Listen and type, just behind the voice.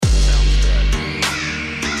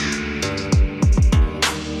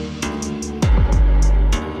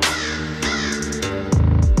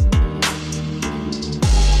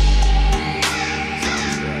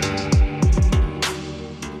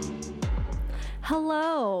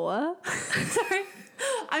Hello. Sorry.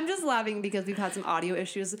 I'm just laughing because we've had some audio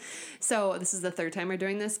issues. So this is the third time we're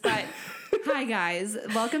doing this. But hi, guys.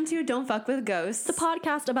 Welcome to Don't Fuck With Ghosts. The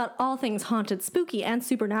podcast about all things haunted, spooky, and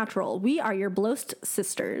supernatural. We are your Bloast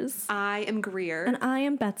sisters. I am Greer. And I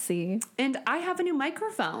am Betsy. And I have a new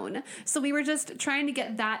microphone. So we were just trying to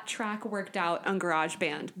get that track worked out on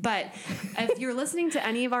GarageBand. But if you're listening to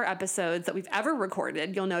any of our episodes that we've ever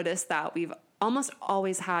recorded, you'll notice that we've almost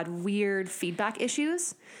always had weird feedback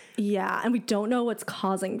issues. Yeah, and we don't know what's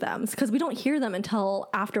causing them because we don't hear them until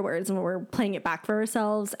afterwards when we're playing it back for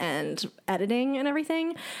ourselves and editing and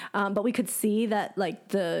everything. But we could see that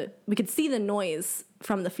we could see the noise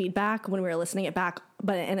from the feedback when we were listening it back,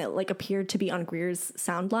 and it appeared to be on Greer's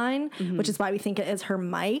sound line, which is why we think it is her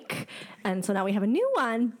mic. And so now we have a new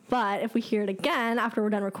one. But if we hear it again after we're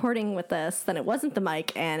done recording with this, then it wasn't the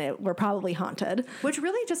mic, and we're probably haunted. Which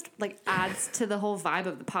really just adds to the whole vibe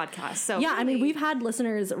of the podcast. So yeah, really, I mean, we've had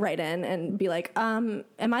listeners write in and be like, am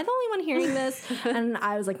I the only one hearing this? And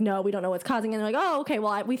I was like, no, we don't know what's causing it. And they're like, oh, okay,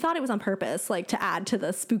 well, we thought it was on purpose, to add to the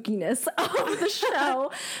spookiness of the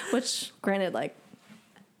show, which granted,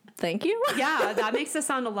 thank you. Yeah, that makes us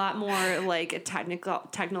sound a lot more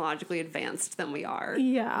technologically advanced than we are.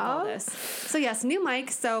 Yeah. All this. So yes, new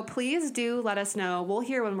mic. So please do let us know. We'll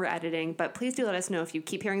hear when we're editing, but please do let us know if you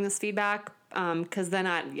keep hearing this feedback. Because then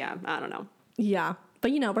I don't know. Yeah.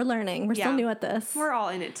 But we're learning. We're still new at this. We're all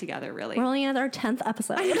in it together, really. We're only at our 10th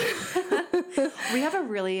episode. We have a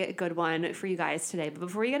really good one for you guys today. But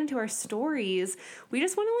before we get into our stories, we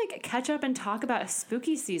just want to catch up and talk about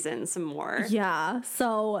spooky season some more. Yeah.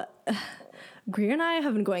 So Greer and I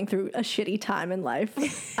have been going through a shitty time in life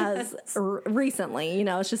recently.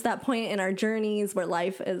 It's just that point in our journeys where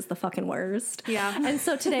life is the fucking worst. Yeah. And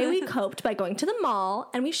so today we coped by going to the mall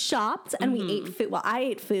and we shopped and we ate food. Well, I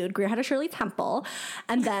ate food. Greer had a Shirley Temple.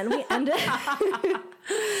 And then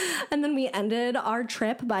we ended our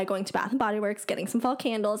trip by going to Bath & Body Works, getting some fall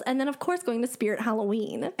candles, and then of course going to Spirit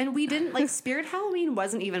Halloween. And we didn't Spirit Halloween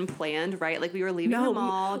wasn't even planned, right? We were leaving the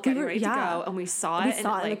mall, getting ready to go, and we saw it. We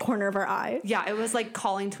saw it in the corner of our eye. Yeah, it was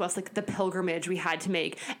calling to us the pilgrimage we had to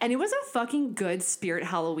make. And it was a fucking good Spirit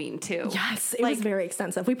Halloween too. Yes, it was very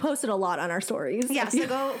extensive. We posted a lot on our stories. Yeah, so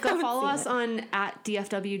go follow us on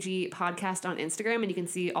 @DFWG podcast on Instagram, and you can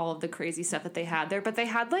see all of the crazy stuff that they had there. But they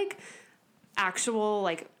had actual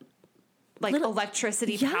little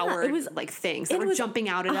electricity powered things that were jumping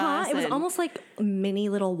out at us. It was almost mini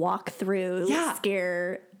little walk-through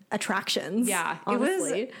scare attractions. Yeah,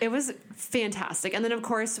 honestly. it was fantastic. And then of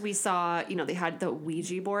course we saw, they had the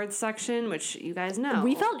Ouija board section, which you guys know.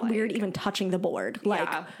 We felt weird even touching the board.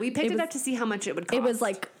 We picked it up to see how much it would cost. It was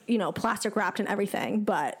plastic wrapped and everything,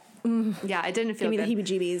 but yeah, it didn't feel good. Give me the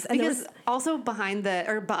heebie-jeebies. And because also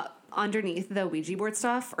underneath the Ouija board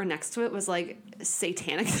stuff or next to it was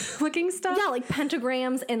satanic looking stuff. Yeah,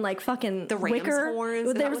 pentagrams and fucking the ram's wicker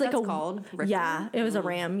horns. There was called? Ricker? Yeah, it was a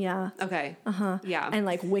ram. Yeah. Okay. Yeah. And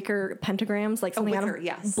wicker pentagrams, something out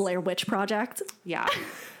of Blair Witch Project. Yeah.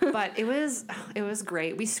 But it was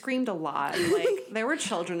great. We screamed a lot. There were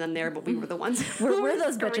children in there, but we were the ones. We're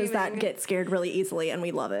those bitches that get scared really easily, and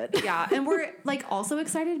we love it. Yeah, and we're also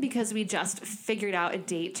excited because we just figured out a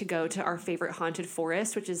date to go to our favorite haunted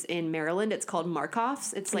forest, which is in Maryland. It's called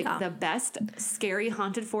Markoff's. It's the best scary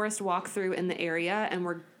haunted forest walkthrough in the area, and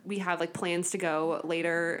we have plans to go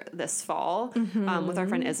later this fall with our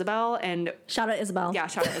friend Isabel. And shout out Isabel. Yeah,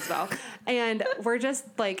 shout out Isabel. And we're just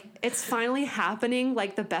it's finally happening.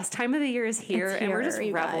 The best time of the year is here, and we're just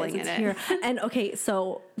reveling in it. And okay,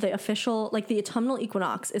 so the official the autumnal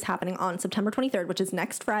equinox is happening on September 23rd, which is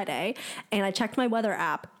next Friday. And I checked my weather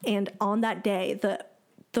app, and on that day the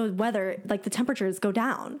weather the temperatures go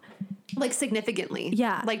down. Significantly.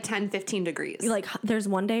 Yeah. 10, 15 degrees. There's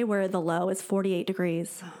one day where the low is 48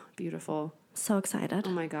 degrees. Oh, beautiful. So excited. Oh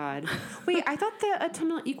my God. Wait, I thought the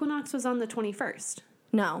autumnal equinox was on the 21st.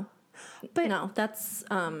 No. But no, that's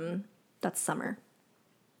summer.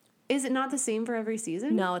 Is it not the same for every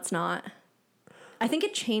season? No, it's not. I think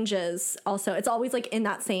it changes also. It's always in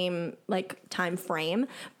that same time frame,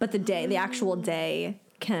 but the actual day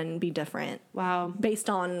can be different. Wow. Based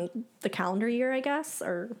on the calendar year, I guess,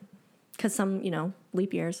 or because some,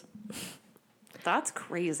 leap years. That's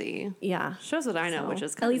crazy. Yeah. Shows what I know, which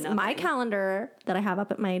is kind of at least nothing. My calendar that I have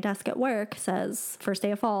up at my desk at work says first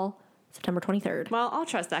day of fall, September 23rd. Well, I'll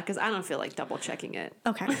trust that because I don't feel like double checking it.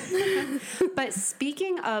 Okay. But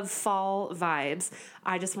speaking of fall vibes,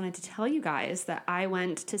 I just wanted to tell you guys that I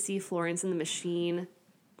went to see Florence and the Machine.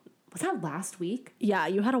 Was that last week? Yeah,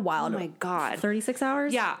 you had a wild. Oh my God. 36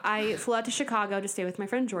 hours? Yeah, I flew out to Chicago to stay with my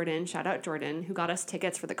friend Jordan. Shout out Jordan, who got us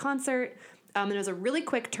tickets for the concert. And it was a really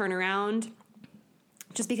quick turnaround.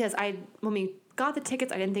 just because when we got the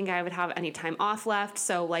tickets, I didn't think I would have any time off left.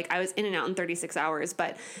 So like I was in and out in 36 hours.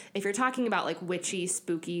 But if you're talking about like witchy,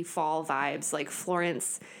 spooky fall vibes, like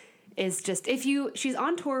Florence is just, she's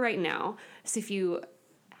on tour right now. So if you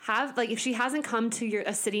have, like, if she hasn't come to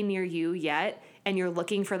a city near you yet, and you're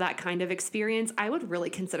looking for that kind of experience, I would really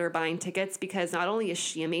consider buying tickets, because not only is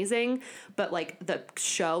she amazing, but like the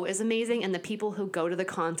show is amazing, and the people who go to the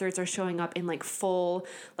concerts are showing up in like full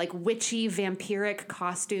like witchy vampiric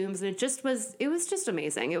costumes, and it was just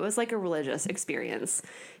amazing. It was like a religious experience.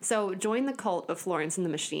 So join the cult of Florence and the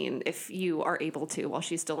Machine if you are able to while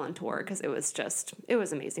she's still on tour, because it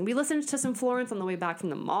was amazing. We listened to some Florence on the way back from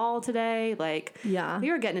the mall today. Like, yeah, we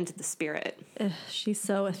were getting into the spirit. She's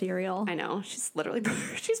so ethereal. I know. She's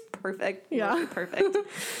perfect. Yeah. Perfect.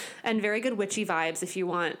 And very good witchy vibes if you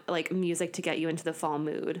want like music to get you into the fall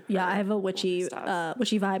mood. Yeah, I have a witchy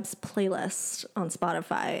vibes playlist on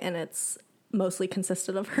Spotify, and it's mostly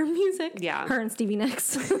consisted of her music. Yeah. Her and Stevie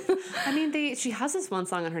Nicks. I mean, she has this one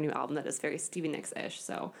song on her new album that is very Stevie Nicks-ish,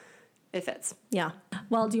 so it fits. Yeah.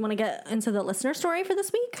 Well, do you want to get into the listener story for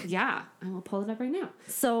this week? Yeah. I will pull it up right now.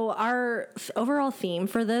 So our overall theme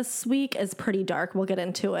for this week is pretty dark. We'll get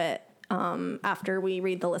into it after we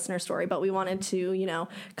read the listener story, but we wanted to,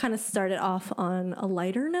 kind of start it off on a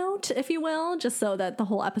lighter note, if you will, just so that the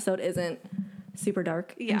whole episode isn't super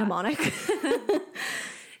dark and demonic.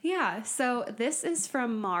 Yeah, so this is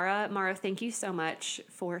from Mara. Mara, thank you so much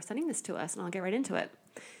for sending this to us, and I'll get right into it.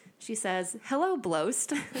 She says, "Hello,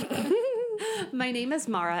 Bloast." My name is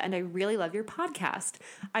Mara, and I really love your podcast.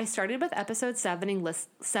 I started with episode 7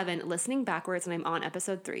 listening backwards, and I'm on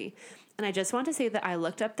episode 3. And I just want to say that I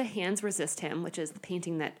looked up The Hands Resist Him, which is the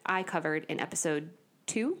painting that I covered in episode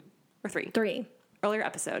 2 or 3? 3. Earlier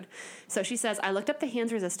episode. So she says, I looked up The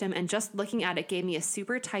Hands Resist Him, and just looking at it gave me a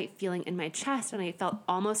super tight feeling in my chest, and I felt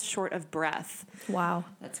almost short of breath. Wow.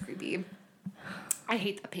 That's creepy. I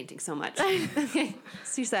hate that painting so much. Okay.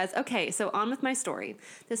 She says, okay, so on with my story.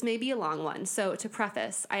 This may be a long one. So to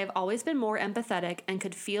preface, I have always been more empathetic and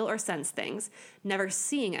could feel or sense things, never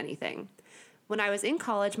seeing anything. When I was in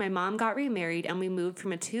college, my mom got remarried, and we moved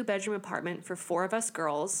from a 2-bedroom apartment for 4 of us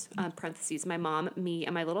girls, parentheses, my mom, me,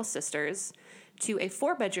 and my little sisters, to a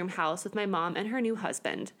 4-bedroom house with my mom and her new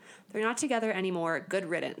husband. They're not together anymore. Good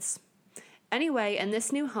riddance. Anyway, in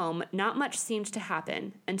this new home, not much seemed to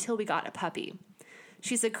happen until we got a puppy.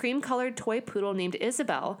 She's a cream-colored toy poodle named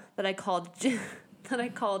Isabel that I called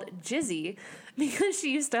Jizzy because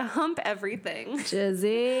she used to hump everything.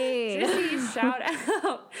 Jizzy. Jizzy, shout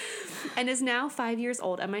out. And is now 5 years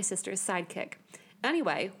old and my sister's sidekick.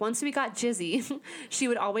 Anyway, once we got Jizzy, she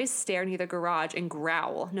would always stare near the garage and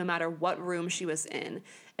growl no matter what room she was in.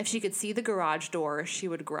 If she could see the garage door, she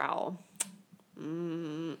would growl. Dogs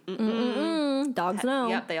know.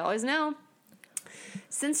 Yep, they always know.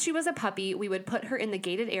 Since she was a puppy, we would put her in the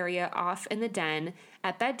gated area off in the den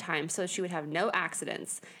at bedtime so she would have no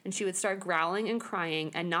accidents, and she would start growling and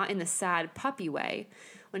crying, and not in the sad puppy way.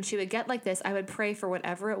 When she would get like this, I would pray for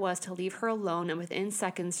whatever it was to leave her alone, and within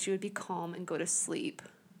seconds she would be calm and go to sleep.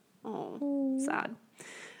 Oh, sad.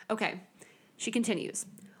 Okay, she continues.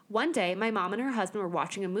 One day, my mom and her husband were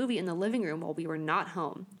watching a movie in the living room while we were not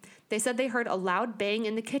home. They said they heard a loud bang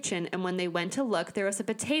in the kitchen, and when they went to look, there was a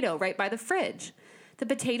potato right by the fridge. The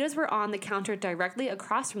potatoes were on the counter directly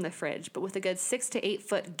across from the fridge, but with a good 6 to 8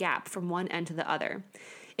 foot gap from one end to the other.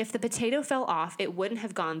 If the potato fell off, it wouldn't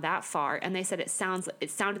have gone that far, and they said it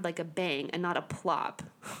sounded like a bang and not a plop.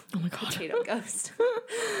 Oh my God. Potato ghost.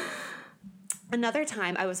 Another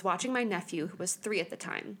time, I was watching my nephew, who was 3 at the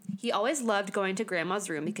time. He always loved going to Grandma's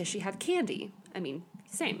room because she had candy. I mean,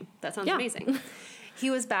 same. That sounds amazing. He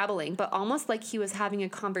was babbling, but almost like he was having a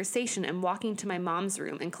conversation, and walking to my mom's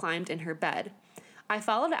room and climbed in her bed. I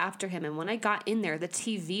followed after him, and when I got in there, the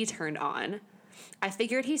TV turned on. I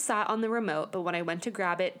figured he saw it on the remote, but when I went to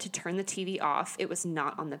grab it to turn the TV off, it was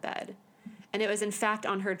not on the bed. And it was in fact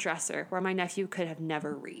on her dresser, where my nephew could have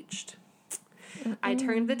never reached. I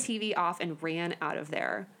turned the TV off and ran out of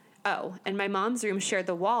there. Oh, and my mom's room shared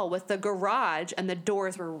the wall with the garage, and the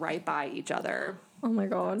doors were right by each other. Oh my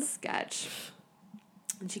God. Sketch.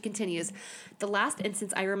 And she continues, the last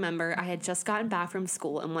instance I remember, I had just gotten back from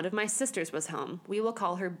school and one of my sisters was home. We will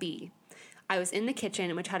call her B. I was in the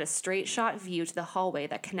kitchen, which had a straight shot view to the hallway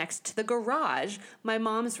that connects to the garage, my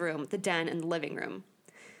mom's room, the den, and the living room.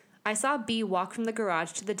 I saw B walk from the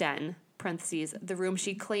garage to the den, parentheses, the room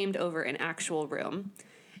she claimed over an actual room.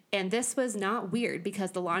 And this was not weird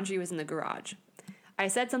because the laundry was in the garage. I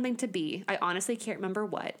said something to B, I honestly can't remember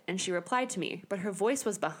what, and she replied to me, but her voice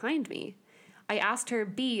was behind me. I asked her,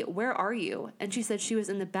 B, where are you? And she said she was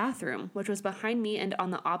in the bathroom, which was behind me and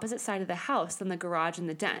on the opposite side of the house than the garage and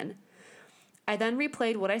the den. I then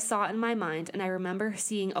replayed what I saw in my mind, and I remember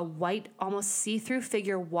seeing a white, almost see-through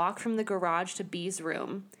figure walk from the garage to B's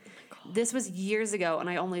room. This was years ago, and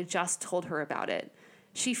I only just told her about it.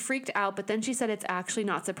 She freaked out, but then she said it's actually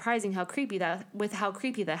not surprising how creepy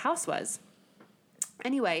the house was.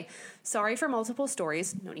 Anyway, sorry for multiple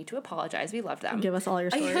stories. No need to apologize. We loved them. Give us all your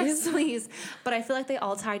stories. Yes, please. But I feel like they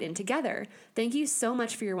all tied in together. Thank you so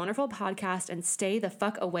much for your wonderful podcast, and stay the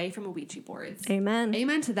fuck away from Ouija boards. Amen.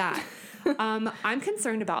 Amen to that. I'm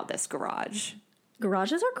concerned about this garage.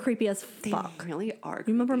 Garages are creepy as fuck. They really are creepy.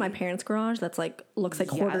 You remember my parents' garage? That's like, looks like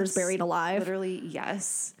hoarders buried alive. Literally,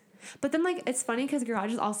 yes. But then, like, it's funny because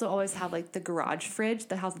garages also always have, like, the garage fridge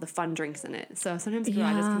that has the fun drinks in it. So sometimes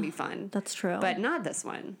garages can be fun. That's true. But not this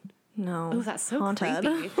one. No. Oh, that's so haunted.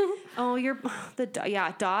 creepy. Oh,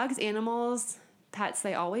 dogs, animals, pets,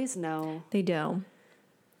 they always know. They do.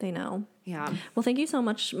 They know. Yeah. Well, thank you so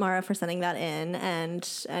much, Mara, for sending that in. And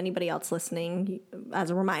anybody else listening,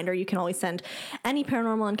 as a reminder, you can always send any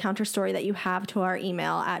paranormal encounter story that you have to our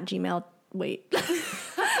email at gmail. Wait.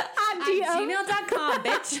 gmail.com,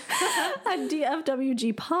 bitch. At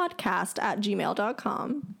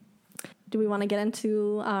dfwgpodcast@gmail.com. Do we want to get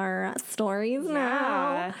into our stories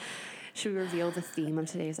now? Should we reveal the theme of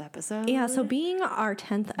today's episode? Yeah, so being our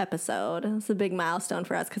 10th episode, it's a big milestone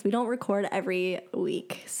for us because we don't record every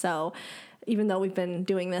week. So even though we've been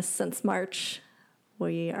doing this since March,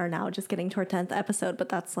 we are now just getting to our 10th episode, but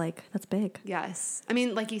that's big. Yes. I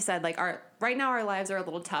mean, like you said, like right now our lives are a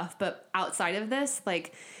little tough, but outside of this,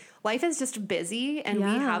 like, life is just busy, and we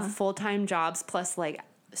have full-time jobs plus like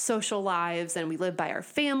social lives, and we live by our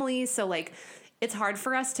families. So like, it's hard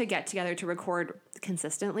for us to get together to record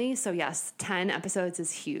consistently. So yes, 10 episodes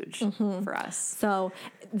is huge for us. So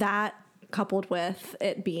that, coupled with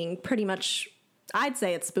it being pretty much, I'd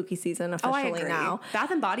say it's spooky season officially I agree. now.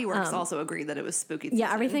 Bath and Body Works also agreed that it was spooky season.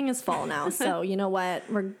 Yeah, everything is fall now. So you know what?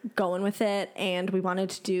 We're going with it, and we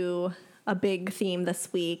wanted to do a big theme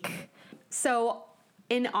this week. So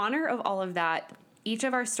in honor of all of that, each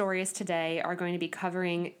of our stories today are going to be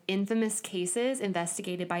covering infamous cases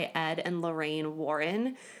investigated by Ed and Lorraine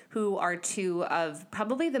Warren, who are two of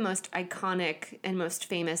probably the most iconic and most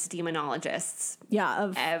famous demonologists. Yeah,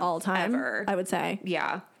 of all time, ever. I would say.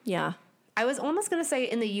 Yeah. Yeah. I was almost going to say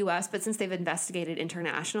in the U.S., but since they've investigated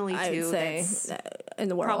internationally, too, I would say in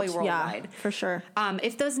the world. Probably worldwide. Yeah, for sure.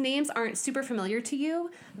 If those names aren't super familiar to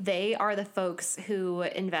you, they are the folks who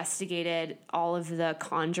investigated all of the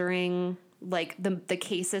Conjuring, like the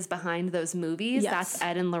cases behind those movies. Yes. That's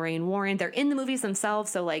Ed and Lorraine Warren. They're in the movies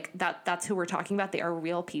themselves, so like that's who we're talking about. They are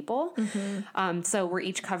real people. So we're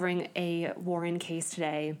each covering a Warren case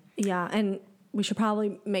today. Yeah, and we should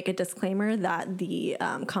probably make a disclaimer that the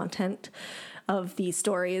content of these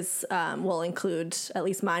stories will include, at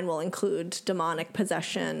least mine will include, demonic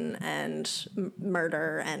possession and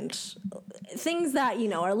murder and things that, you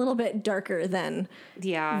know, are a little bit darker than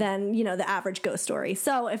you know, the average ghost story.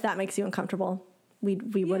 So if that makes you uncomfortable, we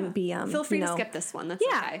wouldn't be feel free to skip this one. That's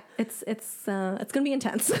okay. It's gonna be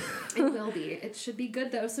intense. It will be. It should be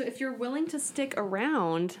good though. So if you're willing to stick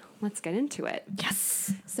around, let's get into it.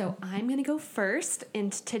 Yes. So I'm gonna go first,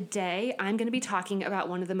 and today I'm gonna be talking about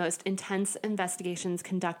one of the most intense investigations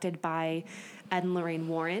conducted by Ed and Lorraine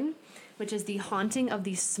Warren, which is the haunting of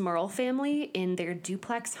the Smurl family in their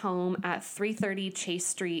duplex home at 330 Chase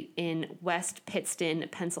Street in West Pittston,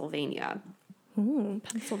 Pennsylvania. Ooh,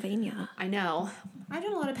 Pennsylvania. I know. I've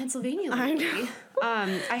done a lot of Pennsylvania lately. I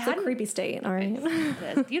know. It's a creepy state, all right?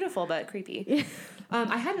 It's beautiful, but creepy.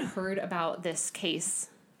 I hadn't heard about this case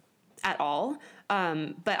at all,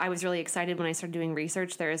 but I was really excited when I started doing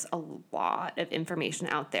research. There's a lot of information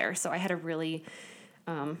out there, so I had a really...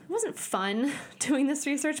 it wasn't fun doing this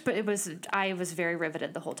research, but I was very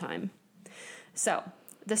riveted the whole time. So,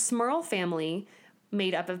 the Smurl family,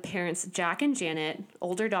 made up of parents Jack and Janet,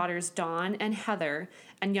 older daughters Dawn and Heather,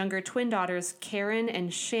 and younger twin daughters Karen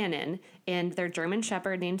and Shannon, and their German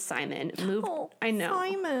Shepherd named Simon, moved... I know.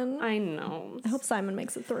 Simon. I know. I hope Simon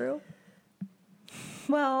makes it through.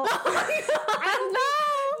 Well...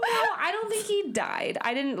 I don't think he died.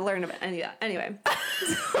 I didn't learn about any of that. Anyway.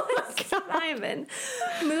 Simon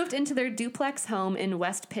moved into their duplex home in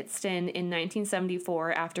West Pittston in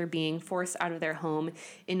 1974 after being forced out of their home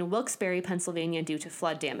in Wilkes-Barre, Pennsylvania due to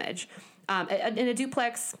flood damage. In a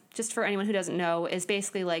duplex, just for anyone who doesn't know, is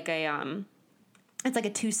basically like it's like a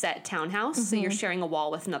two-set townhouse, so you're sharing a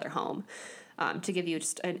wall with another home, to give you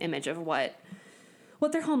just an image of what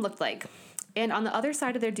their home looked like. And on the other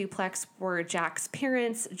side of their duplex were Jack's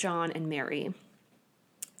parents, John and Mary.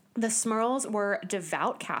 The Smurls were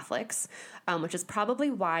devout Catholics, which is probably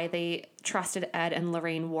why they trusted Ed and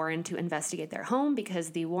Lorraine Warren to investigate their home, because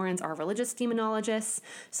the Warrens are religious demonologists.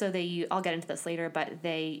 So I'll get into this later, but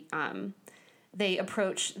they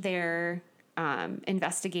approach their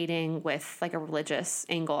investigating with like a religious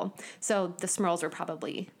angle. So the Smurls were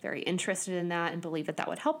probably very interested in that and believed that that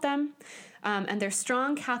would help them. And their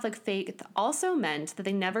strong Catholic faith also meant that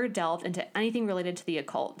they never delved into anything related to the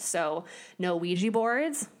occult. So no Ouija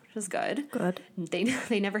boards, which is good. Good.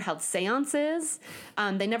 They never held seances.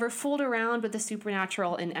 They never fooled around with the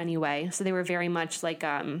supernatural in any way. So they were very much like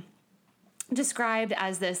described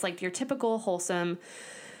as this like your typical wholesome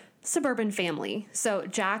suburban family. So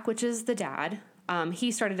Jack, which is the dad,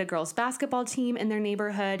 he started a girls' basketball team in their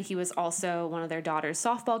neighborhood. He was also one of their daughter's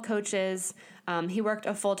softball coaches. He worked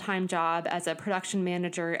a full-time job as a production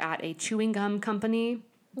manager at a chewing gum company.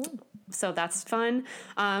 So that's fun.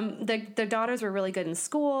 Their daughters were really good in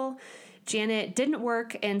school. Janet didn't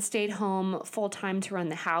work and stayed home full-time to run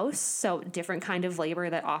the house. So different kind of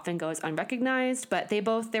labor that often goes unrecognized. But they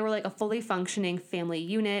were like a fully functioning family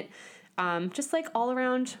unit. Just like all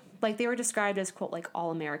around, like they were described as, quote, like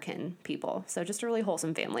all American people. So just a really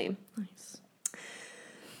wholesome family. Nice.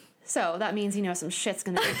 So that means, some shit's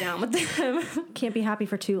going to go down with them. Can't be happy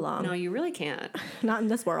for too long. No, you really can't. Not in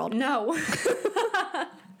this world. No.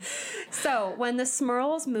 So when the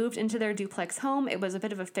Smurls moved into their duplex home, it was a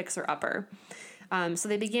bit of a fixer-upper. So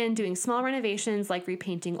they began doing small renovations like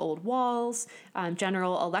repainting old walls,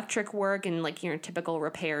 general electric work, and like typical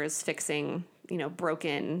repairs, fixing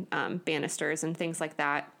broken banisters and things like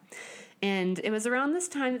that. And it was around this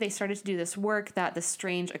time that they started to do this work that the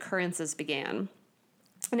strange occurrences began.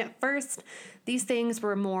 And at first, these things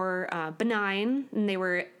were more benign, and they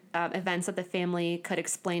were events that the family could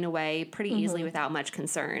explain away pretty easily without much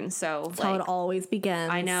concern. So that's how it always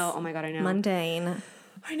begins. I know. Oh my God, I know. Mundane.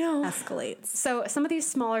 I know. Escalates. So some of these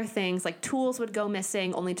smaller things, like tools would go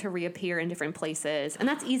missing only to reappear in different places. And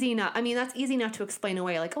that's easy enough. I mean, that's easy enough to explain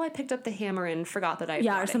away. Like, I picked up the hammer and forgot that I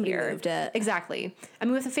brought or somebody it here. moved it. Exactly. I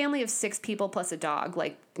mean, with a family of 6 people plus a dog,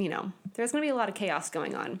 there's going to be a lot of chaos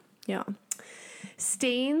going on. Yeah.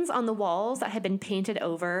 Stains on the walls that had been painted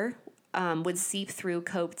over would seep through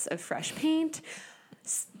coats of fresh paint.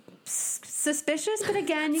 Suspicious, but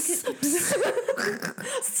again, you could...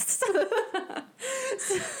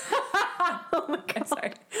 Oh my God.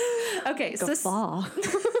 Sorry. Okay.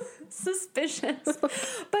 Suspicious.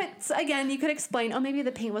 But again, you could explain, maybe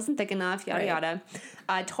the paint wasn't thick enough, yada, yada.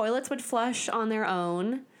 Toilets would flush on their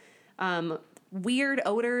own. Weird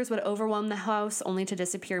odors would overwhelm the house only to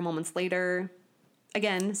disappear moments later.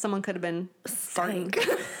 Again, someone could have been farting.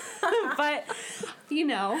 But,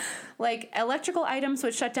 electrical items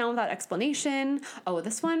would shut down without explanation. Oh,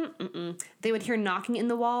 this one, they would hear knocking in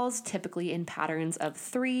the walls, typically in patterns of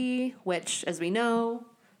 3, which, as we know,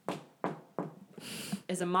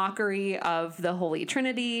 is a mockery of the Holy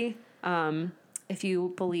Trinity. If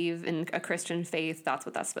you believe in a Christian faith, that's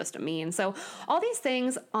what that's supposed to mean. So all these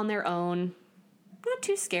things on their own, not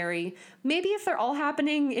too scary. Maybe if they're all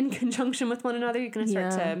happening in conjunction with one another, you're going to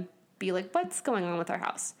start to be like, what's going on with our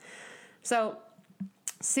house? So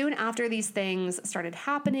soon after these things started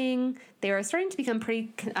happening, they were starting to become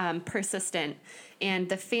pretty persistent, and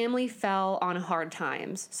the family fell on hard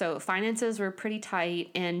times. So finances were pretty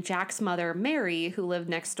tight, and Jack's mother, Mary, who lived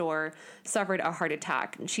next door, suffered a heart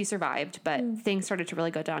attack. She survived, but things started to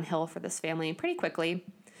really go downhill for this family pretty quickly.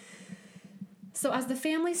 So as the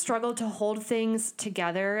family struggled to hold things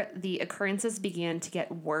together, the occurrences began to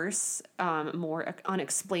get worse, more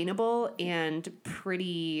unexplainable, and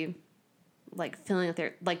pretty... feeling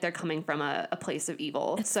like they're coming from a place of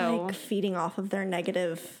evil. It's like feeding off of their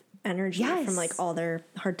negative energy from all their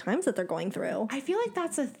hard times that they're going through. I feel like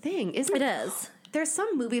that's a thing, isn't it? It is. There's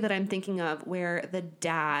some movie that I'm thinking of where the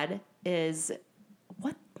dad is...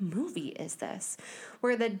 What movie is this?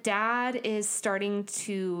 Where the dad is starting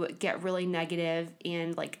to get really negative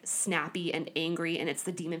and snappy and angry, and it's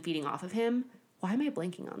the demon feeding off of him. Why am I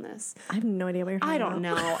blanking on this? I have no idea what you're talking about. I don't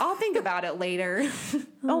know. I'll think about it later.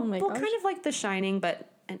 Oh my gosh. Kind of like The Shining, but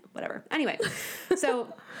whatever. Anyway,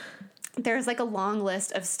 so there's a long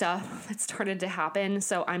list of stuff that started to happen.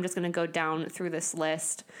 So I'm just going to go down through this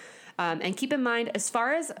list. And keep in mind, as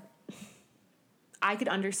far as I could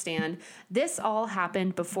understand, this all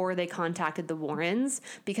happened before they contacted the Warrens.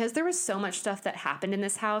 Because there was so much stuff that happened in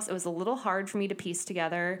this house, it was a little hard for me to piece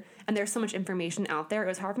together. And there's so much information out there, it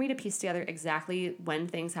was hard for me to piece together exactly when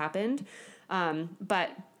things happened.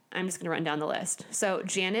 But I'm just going to run down the list. So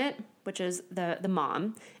Janet which is the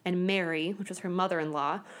mom, and Mary, which was her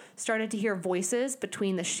mother-in-law, started to hear voices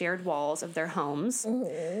between the shared walls of their homes.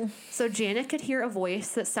 So Janet could hear a voice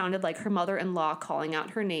that sounded like her mother-in-law calling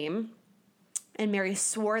out her name. And Mary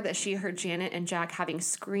swore that she heard Janet and Jack having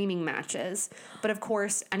screaming matches. But of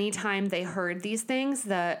course, anytime they heard these things,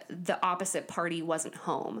 the opposite party wasn't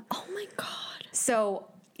home. Oh my God. So,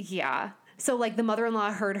 yeah. So, like, the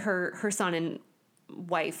mother-in-law heard her son and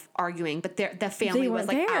wife arguing, but the family was,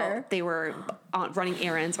 like, there. out. They were running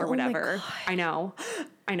errands or whatever. I know.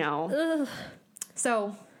 Ugh.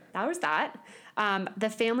 So, that was that. The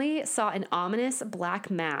family saw an ominous black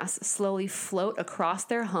mass slowly float across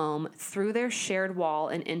their home, through their shared wall,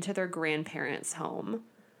 and into their grandparents' home.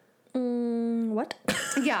 What?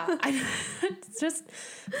 Yeah, it's just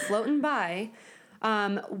floating by.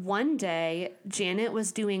 One day, Janet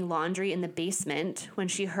was doing laundry in the basement when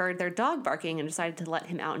she heard their dog barking and decided to let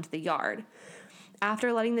him out into the yard.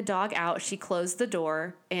 After letting the dog out, she closed the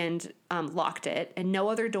door and locked it, and no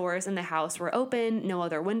other doors in the house were open, no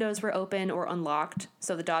other windows were open or unlocked.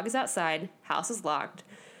 So the dog is outside, house is locked.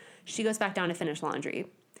 She goes back down to finish laundry.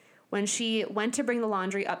 When she went to bring the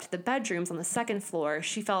laundry up to the bedrooms on the second floor,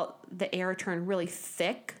 she felt the air turn really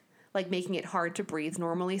thick, like making it hard to breathe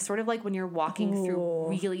normally, sort of like when you're walking through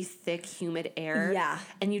really thick, humid air. Yeah.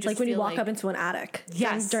 And you just like when you feel walk up into an attic.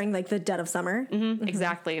 Yes. During like the dead of summer. Mm-hmm.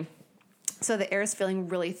 Exactly. So the air is feeling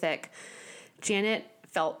really thick. Janet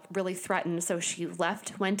felt really threatened, so she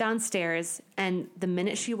went downstairs, and the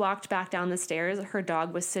minute she walked back down the stairs, her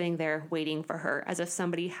dog was sitting there waiting for her, as if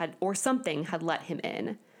something had let him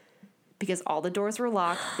in. Because all the doors were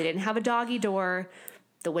locked, they didn't have a doggy door,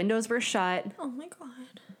 the windows were shut. Oh my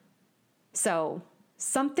God. So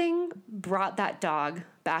something brought that dog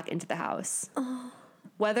back into the house. Oh.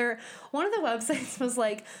 Whether one of the websites was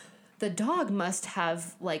like, the dog must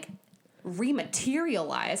have like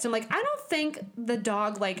rematerialized. I'm like, I don't think the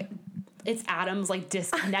dog, like, its atoms like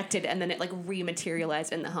disconnected and then it like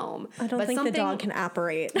rematerialized in the home. I don't think the dog can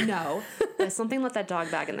apparate. No, but something let that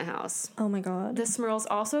dog back in the house. Oh my God. The Smurls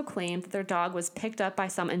also claimed that their dog was picked up by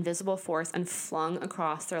some invisible force and flung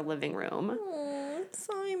across their living room. Oh,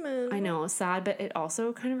 Simon. I know, sad, but it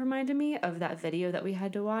also kind of reminded me of that video that we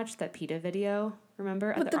had to watch, that PETA video,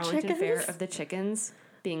 remember? At the Arlington Fair, of the chickens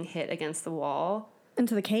being hit against the wall.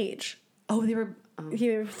 Into the cage. Oh, they were...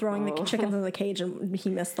 He was throwing the chickens in the cage and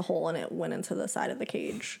he missed the hole and it went into the side of the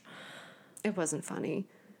cage. It wasn't funny.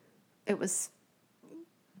 It was...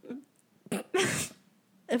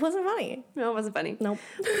 It wasn't funny. No, it wasn't funny. Nope.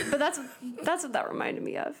 But that's what that reminded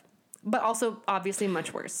me of. But also, obviously,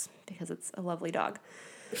 much worse because it's a lovely dog.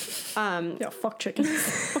 Yeah, fuck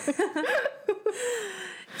chickens.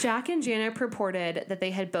 Jack and Janet purported that they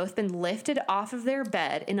had both been lifted off of their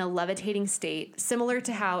bed in a levitating state, similar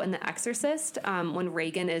to how in The Exorcist, when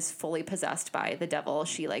Reagan is fully possessed by the devil,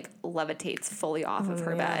 she like levitates fully off of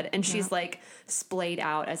her bed, and she's like splayed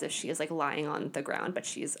out as if she is like lying on the ground, but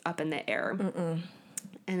she's up in the air.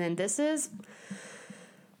 And then this is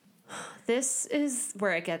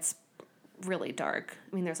where it gets really dark.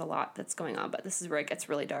 I mean, there's a lot that's going on, but this is where it gets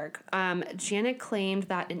really dark. Janet claimed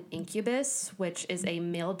that an incubus, which is a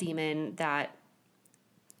male demon that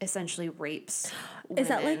essentially rapes women. Is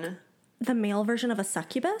that like the male version of a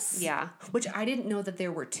succubus? Yeah, which I didn't know that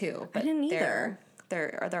there were two. But I didn't either.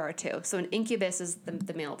 There are two. So an incubus is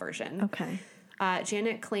the male version. Okay.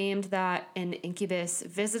 Janet claimed that an incubus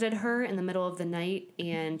visited her in the middle of the night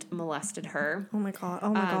and molested her. Oh my God. Oh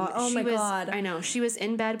my God. Oh my God. I know. She was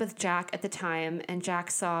in bed with Jack at the time, and Jack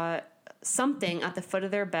saw something at the foot of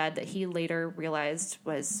their bed that he later realized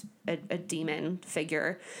was a demon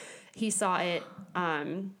figure. He saw it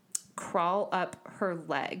crawl up her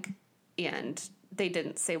leg, and they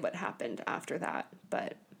didn't say what happened after that,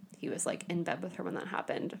 but he was like in bed with her when that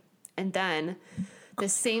happened. And then the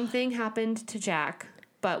same thing happened to Jack,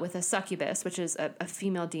 but with a succubus, which is a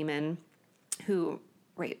female demon who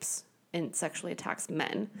rapes and sexually attacks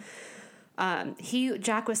men.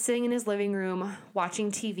 Jack was sitting in his living room watching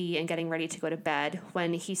TV and getting ready to go to bed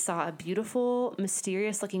when he saw a beautiful,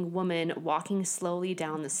 mysterious-looking woman walking slowly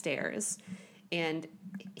down the stairs. And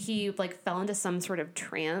he like fell into some sort of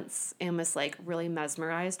trance and was like really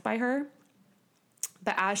mesmerized by her.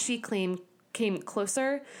 But as she came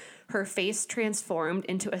closer, her face transformed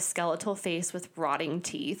into a skeletal face with rotting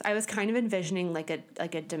teeth. I was kind of envisioning like a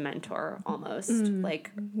Dementor almost,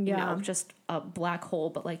 you know, just a black hole,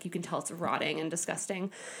 but like you can tell it's rotting and disgusting.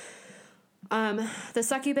 The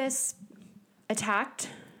succubus attacked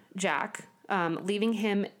Jack, leaving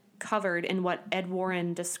him covered in what Ed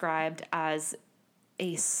Warren described as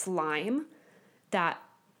a slime that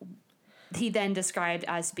he then described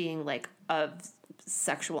as being like of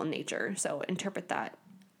sexual in nature. So interpret that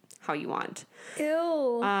how you want.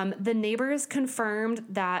 Ew. The neighbors confirmed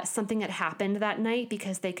that something had happened that night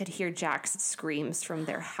because they could hear Jack's screams from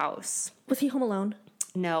their house. Was he home alone?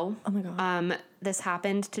 No. Oh my God. This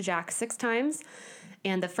happened to Jack 6 times.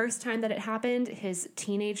 And the first time that it happened, his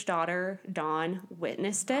teenage daughter, Dawn,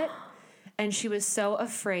 witnessed it. And she was so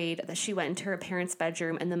afraid that she went into her parents'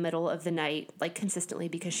 bedroom in the middle of the night, like consistently,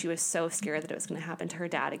 because she was so scared that it was going to happen to her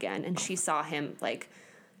dad again. And she saw him like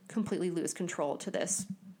completely lose control to this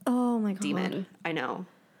Oh my God. demon. I know.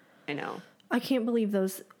 I can't believe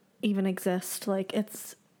those even exist. Like,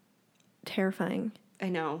 it's terrifying. I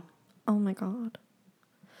know. Oh my God.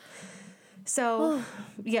 So,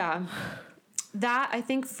 yeah. That, I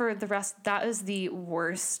think for the rest, that is the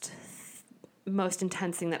worst, most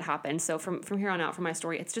intense thing that happened. So from here on out for my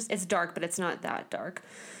story, it's dark, but it's not that dark.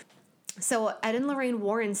 So Ed and Lorraine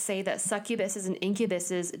Warren say that succubuses and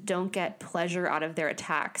incubuses don't get pleasure out of their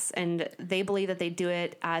attacks, and they believe that they do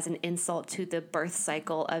it as an insult to the birth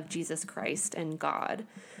cycle of Jesus Christ and God.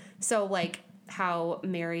 So like how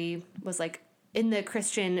Mary was like, in the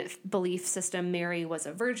Christian belief system, Mary was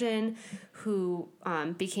a virgin who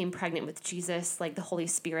became pregnant with Jesus. Like the Holy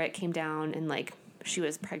Spirit came down and like she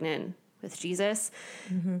was pregnant with Jesus.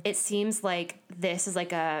 Mm-hmm. It seems like this is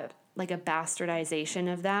like a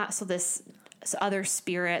bastardization of that. So this other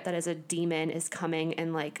spirit that is a demon is coming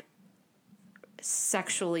and like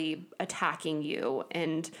sexually attacking you,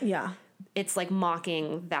 and it's like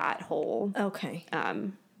mocking that whole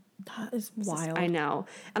that is wild. I know.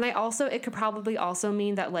 And it could probably also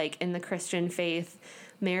mean that like in the Christian faith,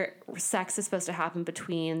 sex is supposed to happen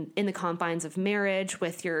in the confines of marriage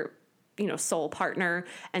with your, soul partner.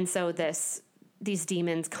 And so these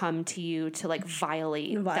demons come to you to like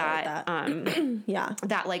violate that.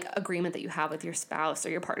 That like agreement that you have with your spouse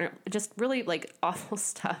or your partner. Just really like awful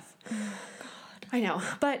stuff. Oh, God. I know.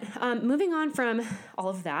 But moving on from all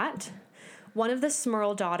of that, one of the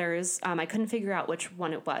Smurl daughters, I couldn't figure out which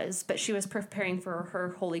one it was, but she was preparing for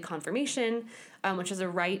her holy confirmation, which is a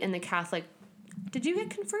rite in the Catholic. Did you get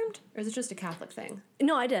confirmed, or is it just a Catholic thing?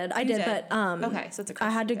 No, I did. I did, but okay, so it's a Christian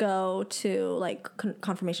I had to go to like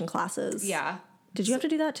confirmation classes. Yeah. Did you have to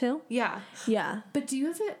do that too? Yeah. Yeah. But do you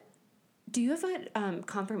have a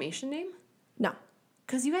confirmation name? No.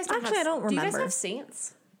 Because you guys don't I don't remember. Do you guys have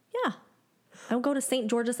saints? Yeah. I would go to St.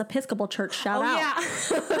 George's Episcopal Church. Shout out.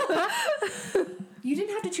 Yeah. You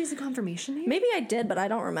didn't have to choose a confirmation name? Maybe I did, but I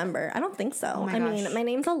don't remember. I don't think so. Oh my gosh. mean, my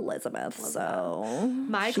name's Elizabeth, so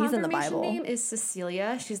my she's confirmation in the Bible. name is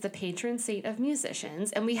Cecilia. She's the patron saint of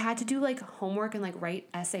musicians, and we had to do like homework and like write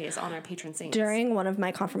essays on our patron saints. During one of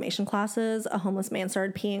my confirmation classes, a homeless man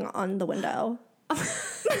started peeing on the window.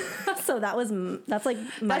 So that's like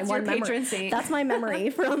my one patron memory. saint. That's my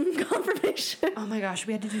memory from confirmation. Oh my gosh,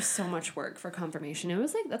 we had to do so much work for confirmation.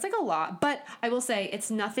 That's like a lot, but I will say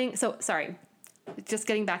it's nothing. So sorry. Just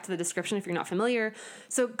getting back to the description, if you're not familiar.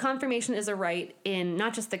 So confirmation is a rite in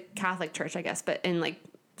not just the Catholic Church, I guess, but in like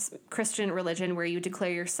Christian religion where you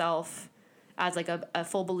declare yourself as like a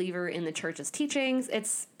full believer in the church's teachings.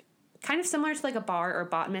 It's kind of similar to like a bar or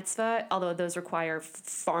bat mitzvah, although those require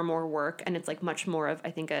far more work, and it's like much more of, I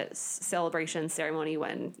think, a celebration ceremony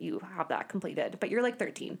when you have that completed. But you're like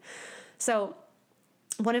 13. So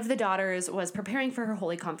one of the daughters was preparing for her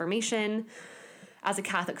holy confirmation. As a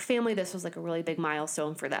Catholic family, this was like a really big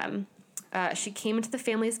milestone for them. She came into the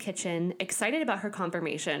family's kitchen, excited about her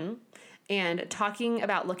confirmation, and talking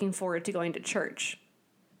about looking forward to going to church.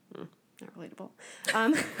 Not relatable.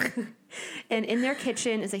 And in their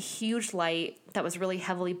kitchen is a huge light that was really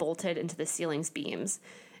heavily bolted into the ceiling's beams.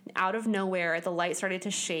 Out of nowhere, the light started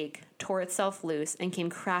to shake, tore itself loose, and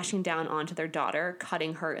came crashing down onto their daughter,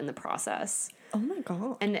 cutting her in the process. Oh my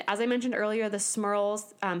God. And as I mentioned earlier, the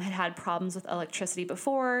Smurls had problems with electricity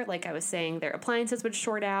before. Like I was saying, their appliances would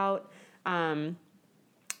short out.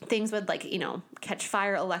 Things would catch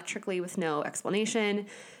fire electrically with no explanation.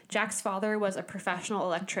 Jack's father was a professional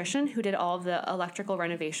electrician who did all of the electrical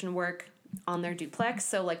renovation work on their duplex.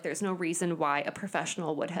 So there's no reason why a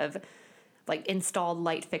professional would have installed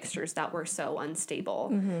light fixtures that were so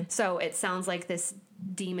unstable. Mm-hmm. So it sounds like this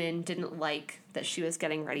demon didn't like that she was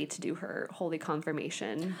getting ready to do her holy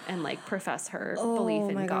confirmation and profess her belief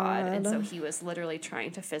in God. And so he was literally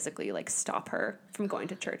trying to physically stop her from going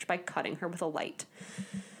to church by cutting her with a light.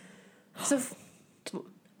 So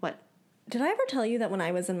what? Did I ever tell you that when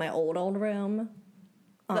I was in my old room,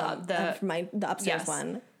 the upstairs yes.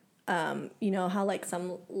 one, you know how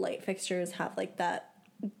some light fixtures have that,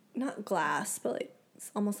 not glass, but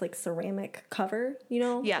it's almost like ceramic cover,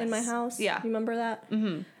 yes. in my house? Yeah. You remember that?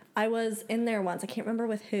 Mm-hmm. I was in there once. I can't remember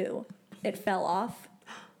with who. It fell off.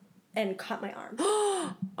 and cut my arm.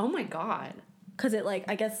 Oh my God. Because it, like,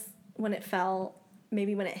 I guess when it fell,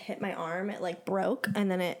 maybe when it hit my arm, it, like, broke, and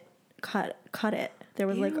then it cut it. There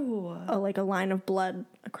was, like a line of blood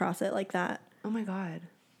across it like that. Oh my God.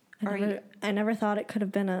 I never thought it could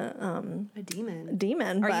have been a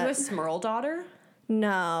demon. Are you a Smurl daughter?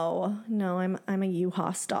 No, I'm a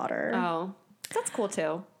Juhas daughter. Oh, that's cool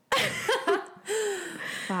too.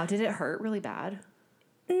 Wow, did it hurt really bad?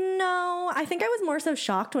 No, I think I was more so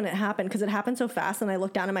shocked when it happened because it happened so fast and I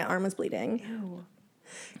looked down and my arm was bleeding. Ew.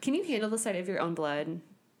 Can you handle the sight of your own blood?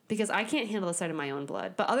 Because I can't handle the sight of my own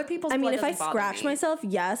blood, but other people's blood doesn't bother me. If I scratch myself,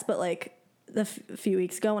 yes, but like the few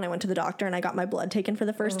weeks ago when I went to the doctor and I got my blood taken for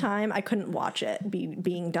the first time, I couldn't watch it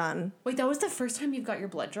being done. Wait, that was the first time you've got your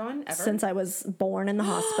blood drawn ever? Since I was born in the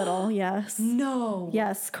hospital, yes. No.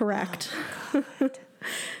 Yes, correct. Oh my God.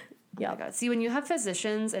 Oh my God. See, when you have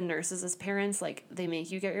physicians and nurses as parents, like, they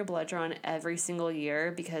make you get your blood drawn every single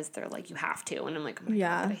year because they're like, you have to. And I'm like, oh my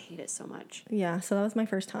God, I hate it so much. Yeah, so that was my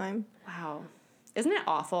first time. Wow. Isn't it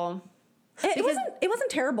awful? It wasn't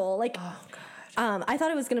terrible. Like, oh God. I thought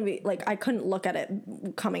it was going to be, like, I couldn't look at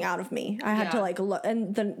it coming out of me. I had to, like, look.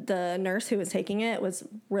 And the nurse who was taking it was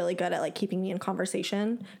really good at, like, keeping me in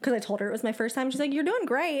conversation. Because I told her it was my first time. She's like, you're doing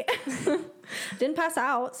great. Didn't pass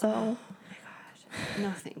out, so...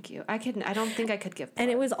 No, thank you. I don't think I could give blood.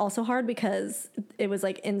 And it was also hard because it was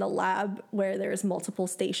like in the lab where there's multiple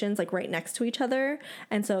stations like right next to each other.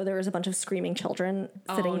 And so there was a bunch of screaming children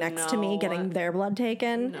sitting next to me getting their blood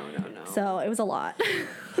taken. No. So it was a lot.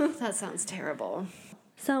 That sounds terrible.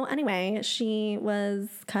 So anyway, she was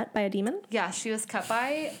cut by a demon? Yeah, she was cut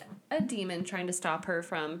by a demon trying to stop her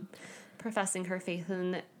from professing her faith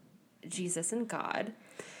in Jesus and God.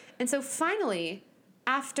 And so finally,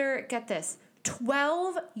 after, get this,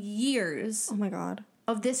 12 years. Oh my God.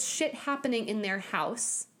 Of this shit happening in their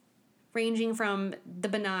house, ranging from the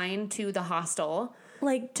benign to the hostile,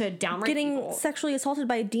 like to downright getting evil. Sexually assaulted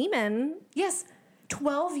by a demon. Yes,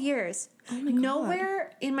 12 years. Oh my God.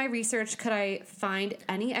 Nowhere in my research could I find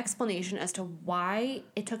any explanation as to why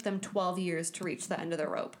it took them 12 years to reach the end of the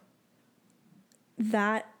rope.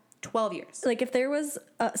 That 12 years. Like if there was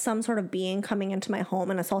some sort of being coming into my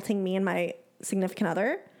home and assaulting me and my significant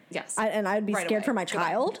other. Yes. I'd be scared for my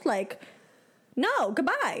child. Goodbye. Like, no,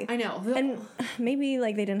 goodbye. I know. And maybe,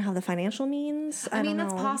 like, they didn't have the financial means. I mean,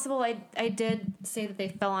 that's possible. I did say that they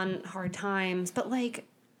fell on hard times, but, like...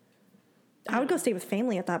 I would go stay with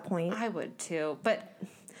family at that point. I would, too. But,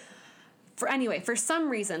 for some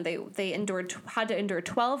reason, they had to endure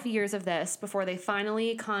 12 years of this before they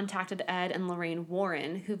finally contacted Ed and Lorraine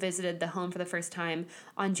Warren, who visited the home for the first time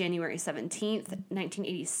on January 17th,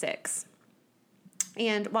 1986.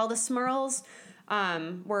 And while the Smurls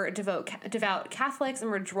were devout Catholics and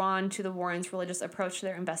were drawn to the Warrens' religious approach to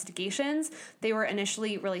their investigations, they were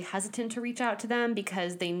initially really hesitant to reach out to them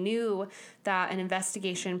because they knew that an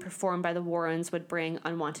investigation performed by the Warrens would bring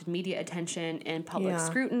unwanted media attention and public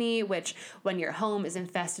scrutiny, which when your home is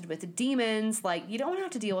infested with demons, like, you don't want to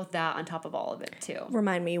have to deal with that on top of all of it, too.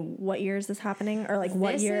 Remind me, what year is this happening? Or, like,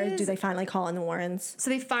 what year do they finally call in the Warrens? So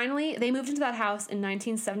they moved into that house in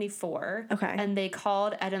 1974. Okay. And they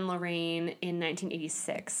called Ed and Lorraine in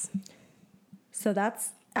 1986. So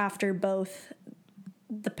that's after both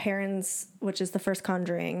the parents, which is the first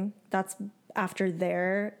Conjuring, that's after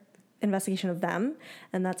their investigation of them,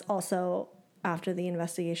 and that's also after the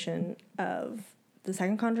investigation of the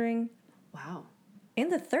second Conjuring. Wow.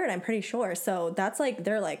 And the third, I'm pretty sure. So that's like,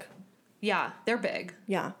 they're like... Yeah, they're big.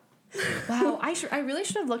 Yeah. Wow, I really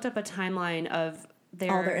should have looked up a timeline of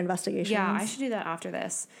all their investigations. Yeah, I should do that after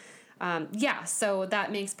this. So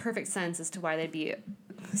that makes perfect sense as to why they'd be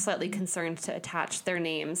slightly concerned to attach their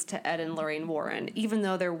names to Ed and Lorraine Warren, even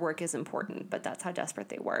though their work is important, but that's how desperate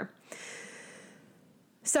they were.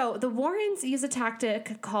 So the Warrens use a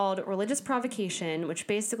tactic called religious provocation, which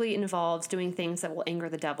basically involves doing things that will anger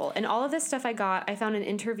the devil. And all of this stuff I found an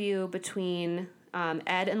interview between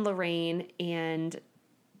Ed and Lorraine and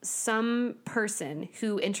some person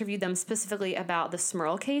who interviewed them specifically about the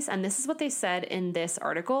Smurl case. And this is what they said in this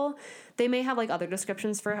article. They may have, like, other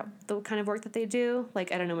descriptions for the kind of work that they do.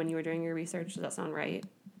 Like, I don't know, when you were doing your research, does that sound right?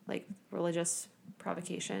 Like, religious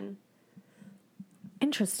provocation.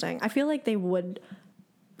 Interesting. I feel like they would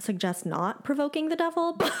suggest not provoking the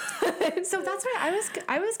devil, but so that's why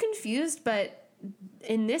I was confused, but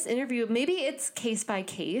in this interview, maybe it's case by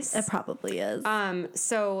case. It probably is.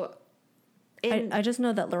 So I just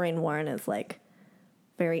know that Lorraine Warren is like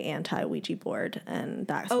very anti Ouija board and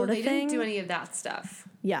that sort of thing. Oh, they didn't do any of that stuff.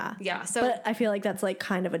 Yeah. Yeah. So, but I feel like that's like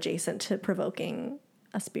kind of adjacent to provoking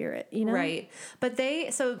a spirit, you know? Right. But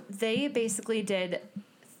they basically did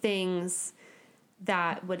things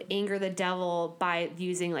that would anger the devil by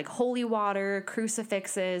using like holy water,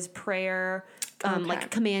 crucifixes, prayer,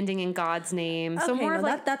 like commanding in God's name. Okay, So more of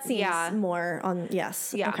like that seems more on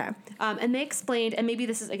Okay. And they explained, and maybe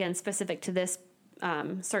this is again specific to this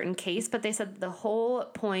certain case, but they said the whole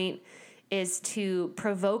point is to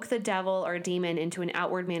provoke the devil or demon into an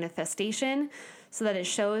outward manifestation so that it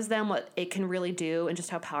shows them what it can really do and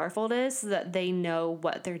just how powerful it is, so that they know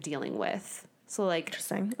what they're dealing with. So like,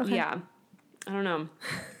 interesting. Okay. Yeah. I don't know.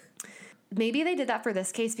 Maybe they did that for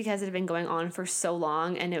this case because it had been going on for so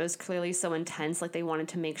long and it was clearly so intense. Like they wanted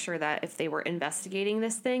to make sure that if they were investigating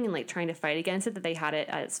this thing and like trying to fight against it, that they had it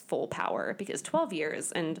at its full power, because 12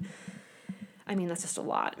 years. And I mean, that's just a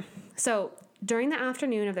lot. So during the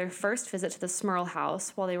afternoon of their first visit to the Smurl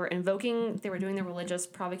house, while they were doing the religious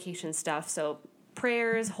provocation stuff. So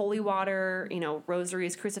prayers, holy water,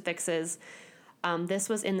 rosaries, crucifixes. This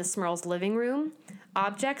was in the Smurl's living room.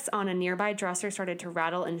 Objects on a nearby dresser started to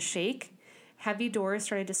rattle and shake. Heavy doors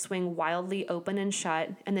started to swing wildly open and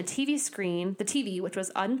shut. And the TV, which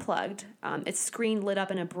was unplugged, its screen lit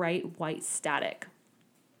up in a bright white static.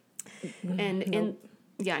 And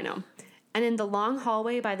I know. And in the long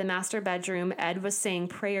hallway by the master bedroom, Ed was saying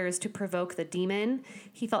prayers to provoke the demon.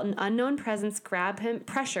 He felt an unknown presence grab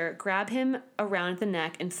him around the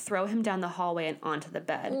neck and throw him down the hallway and onto the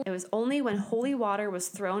bed. It was only when holy water was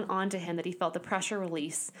thrown onto him that he felt the pressure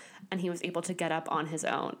release and he was able to get up on his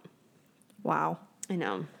own. Wow. I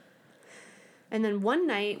know. And then one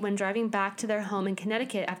night, when driving back to their home in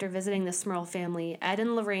Connecticut after visiting the Smurl family, Ed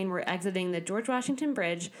and Lorraine were exiting the George Washington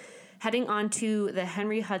Bridge, heading onto the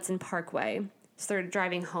Henry Hudson Parkway. So they're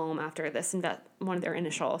driving home after this one of their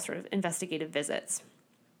initial sort of investigative visits.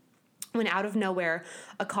 When out of nowhere,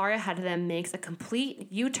 a car ahead of them makes a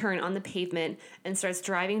complete U-turn on the pavement and starts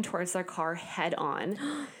driving towards their car head on.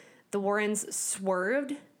 The Warrens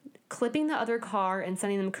swerved, clipping the other car and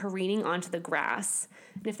sending them careening onto the grass.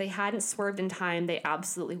 And if they hadn't swerved in time, they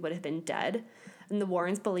absolutely would have been dead. And the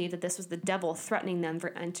Warrens believed that this was the devil threatening them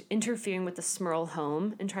for interfering with the Smurl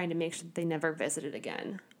home and trying to make sure that they never visited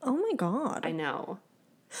again. Oh my God. I know.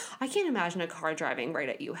 I can't imagine a car driving right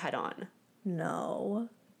at you head on. No.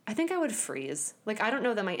 I think I would freeze. Like, I don't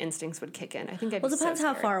know that my instincts would kick in. I think I'd be Well, it depends so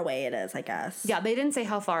how scared. far away it is, I guess. Yeah, they didn't say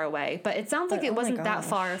how far away, but it sounds like it wasn't that gosh.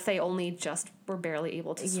 far if they only just were barely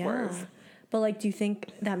able to swerve. Yeah. But, like, do you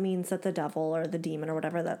think that means that the devil or the demon or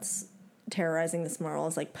whatever that's terrorizing the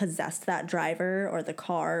Smurls, like, possessed that driver or the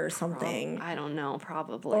car or something? I don't know,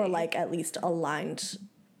 probably. Or, like, at least aligned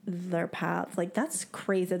their paths. Like, that's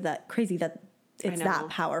crazy that it's that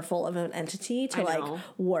powerful of an entity to, like,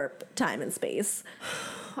 warp time and space.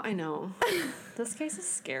 I know. This case is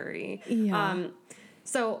scary. Yeah.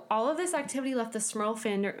 So all of this activity left the Smurl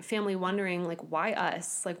family wondering, like, why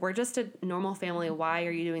us? Like, we're just a normal family. Why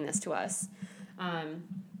are you doing this to us?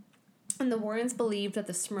 And the Warrens believed that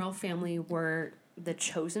the Smurl family were the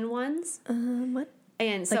chosen ones. What?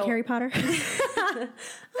 And so, like Harry Potter? not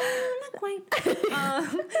quite.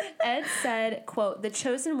 Ed said, quote, "The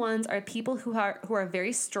chosen ones are people who are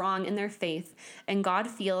very strong in their faith, and God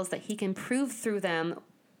feels that he can prove through them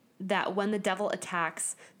that when the devil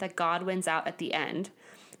attacks, that God wins out at the end.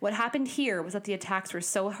 What happened here was that the attacks were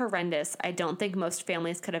so horrendous, I don't think most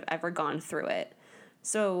families could have ever gone through it."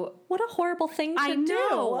 So What a horrible thing to do. I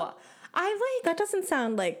know. That doesn't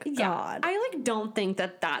sound like God. I don't think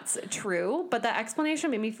that that's true, but that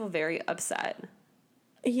explanation made me feel very upset.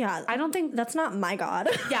 Yeah. I don't think that's not my God.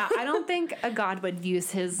 Yeah, I don't think a God would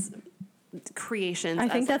use his creations. I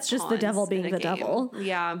think that's just the devil being the devil.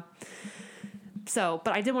 Yeah. So,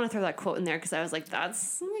 but I did want to throw that quote in there because I was like,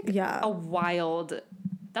 that's like a wild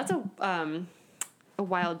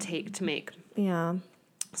take to make. Yeah.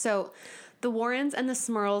 So the Warrens and the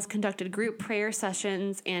Smurls conducted group prayer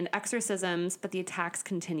sessions and exorcisms, but the attacks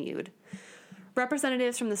continued.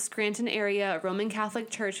 Representatives from the Scranton area Roman Catholic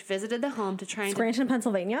Church visited the home to try and... Scranton,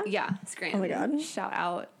 Pennsylvania? Yeah, Scranton. Oh my God. Shout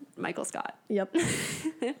out Michael Scott. Yep.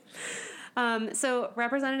 So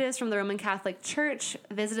representatives from the Roman Catholic Church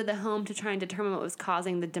visited the home to try and determine what was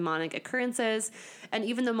causing the demonic occurrences. And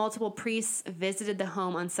even though multiple priests visited the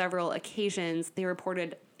home on several occasions, they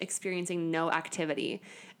reported experiencing no activity.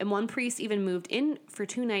 And one priest even moved in for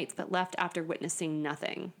 2 nights but left after witnessing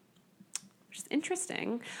nothing. Which is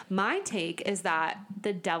interesting. My take is that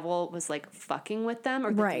the devil was like fucking with them,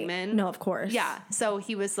 or the demon. No, of course. Yeah. So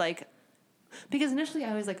he was like... Because initially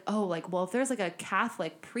I was like, oh, like, well, if there's like a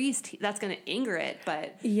Catholic priest, that's going to anger it.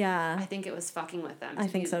 But yeah, I think it was fucking with them. I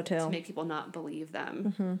think so too. To make people not believe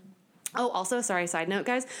them. Mm-hmm. Oh, also, sorry, side note,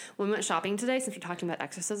 guys. When we went shopping today, since we're talking about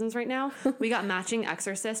exorcisms right now, we got matching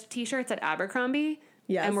Exorcist t-shirts at Abercrombie.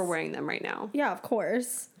 Yes. And we're wearing them right now. Yeah, of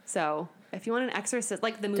course. So If you want an exorcist,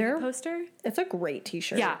 like the movie poster. It's a great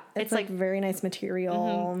t-shirt. Yeah. It's like very nice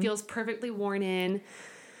material. Feels perfectly worn in.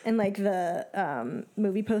 And like the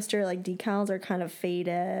movie poster, like decals are kind of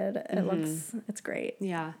faded. It's great.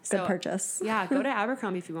 Yeah. Good purchase. Yeah. Go to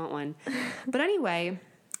Abercrombie if you want one. But anyway,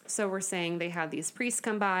 so we're saying they had these priests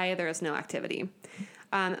come by. There was no activity.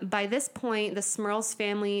 By this point, the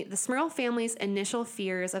Smurl family's initial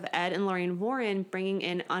fears of Ed and Lorraine Warren bringing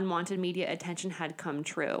in unwanted media attention had come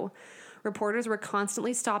true. Reporters were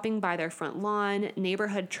constantly stopping by their front lawn.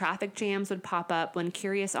 Neighborhood traffic jams would pop up when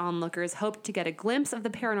curious onlookers hoped to get a glimpse of the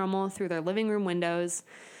paranormal through their living room windows.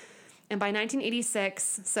 And by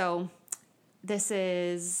 1986, so this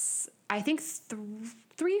is, I think,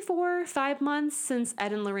 3, 4, 5 months since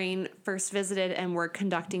Ed and Lorraine first visited and were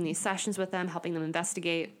conducting these sessions with them, helping them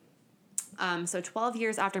investigate. So 12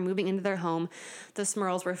 years after moving into their home, the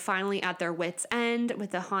Smurls were finally at their wits' end with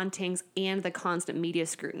the hauntings and the constant media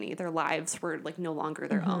scrutiny. Their lives were like no longer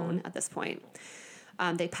their own at this point.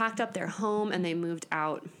 They packed up their home and they moved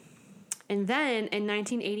out. And then in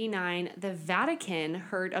 1989, the Vatican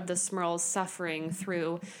heard of the Smurls' suffering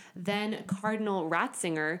through then Cardinal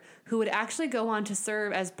Ratzinger, who would actually go on to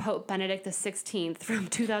serve as Pope Benedict XVI from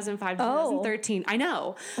 2005 to 2013. I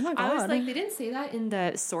know. Oh my God. I was like, they didn't say that in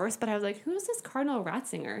the source, but I was like, who is this Cardinal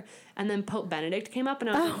Ratzinger? And then Pope Benedict came up, and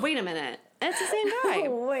I was like, wait a minute. It's the same guy.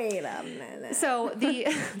 Wait a minute. So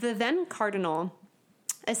the then Cardinal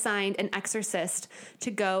assigned an exorcist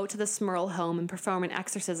to go to the Smurl home and perform an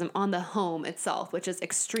exorcism on the home itself, which is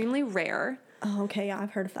extremely rare. Oh, okay. Yeah,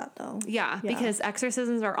 I've heard of that, though. Yeah, because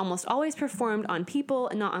exorcisms are almost always performed on people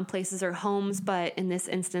and not on places or homes. But in this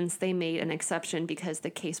instance, they made an exception because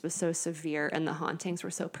the case was so severe and the hauntings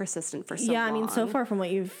were so persistent for so long. Yeah, I mean, so far from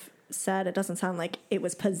what you've said, it doesn't sound like it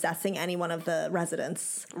was possessing any one of the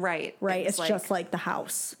residents. Right. It's like, just like the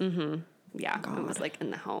house. Mm-hmm. Yeah, it was like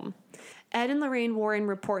in the home. Ed and Lorraine Warren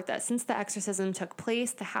report that since the exorcism took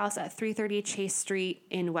place, the house at 330 Chase Street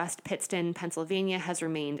in West Pittston, Pennsylvania, has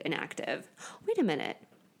remained inactive. Wait a minute.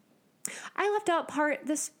 I left out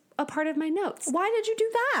a part of my notes. Why did you do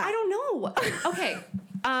that? I don't know. Okay.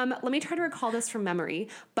 Let me try to recall this from memory.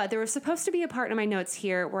 But there was supposed to be a part in my notes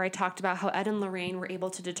here where I talked about how Ed and Lorraine were able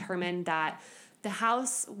to determine that the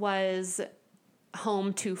house was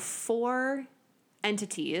home to 4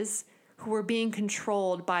 entities who were being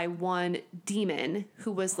controlled by one demon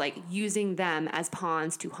who was like using them as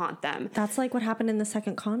pawns to haunt them. That's like what happened in the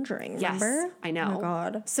second Conjuring, remember? Yes, I know. Oh my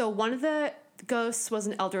God. So one of the ghosts was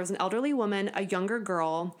an elderly woman, a younger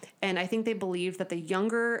girl, and I think they believed that the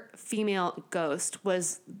younger female ghost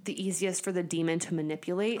was the easiest for the demon to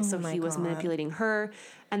manipulate. So he was manipulating her.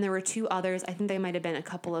 And there were 2 others. I think they might have been a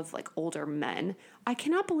couple of like older men. I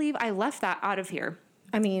cannot believe I left that out of here.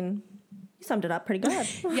 I mean, you summed it up pretty good.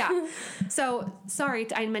 Yeah. So, sorry,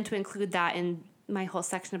 I meant to include that in my whole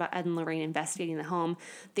section about Ed and Lorraine investigating the home.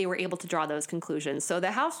 They were able to draw those conclusions. So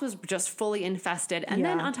the house was just fully infested, and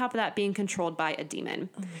then on top of that, being controlled by a demon.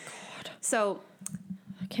 Oh my God. So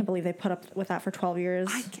I can't believe they put up with that for 12 years.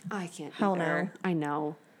 I can't. Hell either. no. I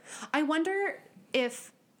know. I wonder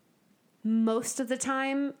if most of the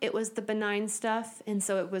time it was the benign stuff, and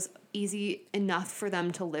so it was easy enough for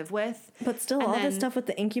them to live with. But still, and all then, this stuff with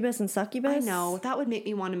the incubus and succubus. I know. That would make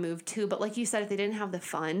me want to move too. But like you said, if they didn't have the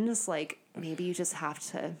funds, like maybe you just have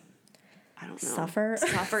to, I don't know.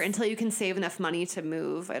 Suffer until you can save enough money to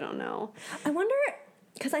move. I don't know. I wonder,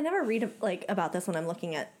 because I never read like about this when I'm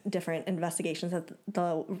looking at different investigations that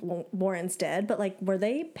the Warrens did, but like, were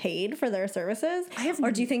they paid for their services?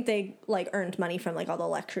 Or do you think they like earned money from like all the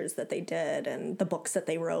lectures that they did and the books that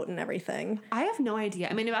they wrote and everything? I have no idea.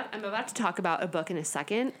 I mean, I'm about to talk about a book in a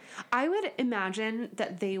second. I would imagine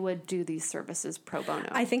that they would do these services pro bono.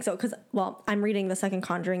 I think so, because, well, I'm reading the second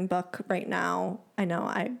Conjuring book right now. I know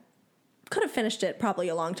I could have finished it probably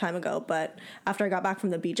a long time ago, but after I got back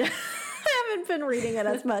from the beach, I haven't been reading it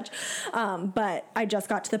as much. But I just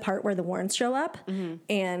got to the part where the Warrens show up,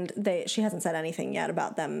 and she hasn't said anything yet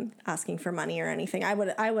about them asking for money or anything. I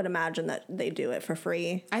would imagine that they do it for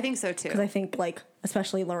free. I think so too. Because I think like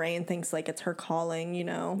especially Lorraine thinks like it's her calling, you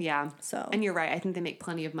know. Yeah. So and you're right. I think they make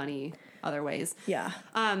plenty of money other ways. Yeah.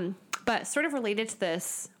 But sort of related to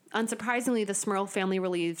this, unsurprisingly, the Smurl family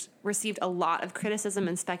received a lot of criticism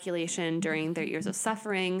and speculation during their years of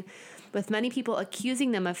suffering, with many people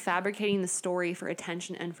accusing them of fabricating the story for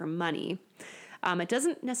attention and for money. It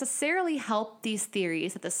doesn't necessarily help these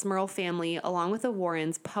theories that the Smurl family, along with the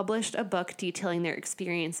Warrens, published a book detailing their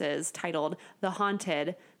experiences titled The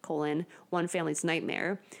Haunted, One Family's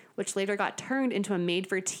Nightmare, which later got turned into a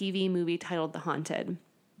made-for-TV movie titled The Haunted.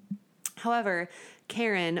 However,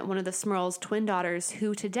 Karen, one of the Smurls' twin daughters,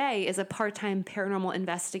 who today is a part-time paranormal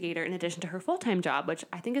investigator in addition to her full-time job, which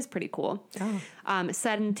I think is pretty cool,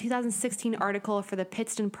 said in a 2016 article for the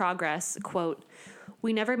Pittston Progress, quote,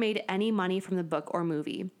 "We never made any money from the book or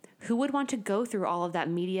movie. Who would want to go through all of that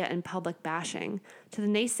media and public bashing? To the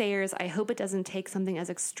naysayers, I hope it doesn't take something as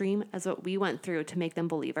extreme as what we went through to make them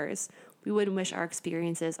believers. We wouldn't wish our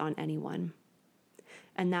experiences on anyone."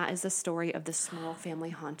 And that is the story of the Smurl family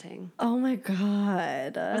haunting. Oh my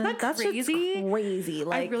God. Isn't that crazy? That's crazy.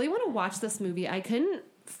 I really want to watch this movie. I couldn't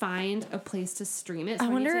find a place to stream it. So I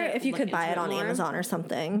wonder if you could buy it on Amazon or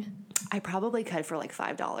something. I probably could for like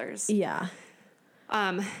 $5. Yeah.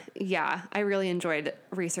 Yeah, I really enjoyed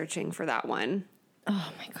researching for that one.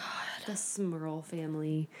 Oh my God. The Smurl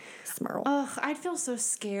family. Smurl. Ugh, I'd feel so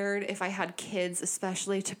scared if I had kids,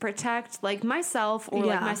 especially to protect, like myself or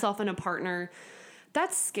like myself and a partner.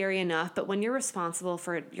 That's scary enough, but when you're responsible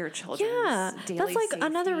for your children's daily that's like safety,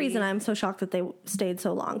 another reason I'm so shocked that they stayed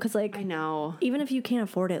so long. Because like, I know, even if you can't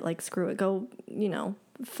afford it, like screw it, go,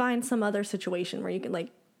 find some other situation where you can like,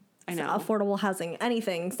 affordable housing,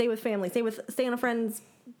 anything, stay with family, stay on a friend's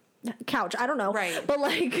couch. I don't know, right? But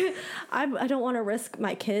like, I don't want to risk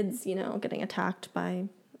my kids, getting attacked by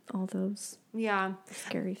all those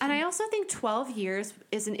scary things. And I also think 12 years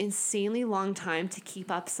is an insanely long time to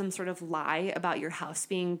keep up some sort of lie about your house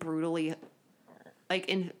being brutally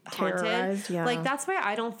haunted. Like that's why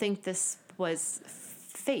I don't think this was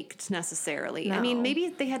faked necessarily. No. I mean, maybe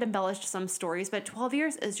they had embellished some stories, but 12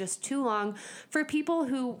 years is just too long for people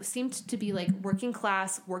who seemed to be like working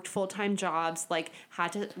class, worked full-time jobs, like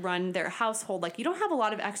had to run their household. Like you don't have a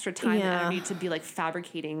lot of extra time and energy to be like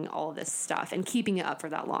fabricating all of this stuff and keeping it up for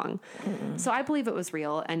that long. Mm-mm. So I believe it was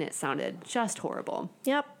real and it sounded just horrible.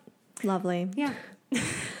 Yep. Lovely. Yeah.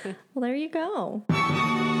 Well, there you go.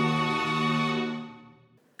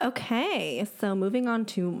 Okay, so moving on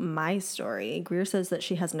to my story. Greer says that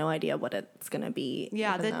she has no idea what it's going to be.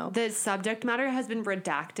 Yeah, the subject matter has been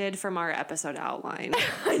redacted from our episode outline.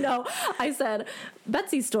 I know. I said,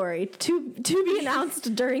 Betsy's story, to be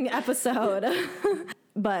announced during episode.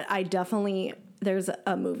 But I definitely... There's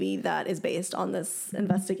a movie that is based on this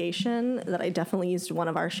investigation that I definitely used one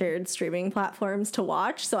of our shared streaming platforms to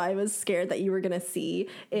watch. So I was scared that you were going to see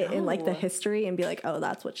it in like the history and be like, oh,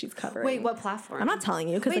 that's what she's covering. Wait, what platform? I'm not telling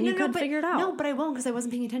you because then you could figure it out. No, but I won't because I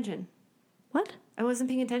wasn't paying attention. What? I wasn't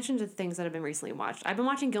paying attention to things that have been recently watched. I've been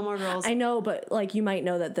watching Gilmore Girls. I know, but like you might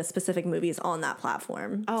know that the specific movie is on that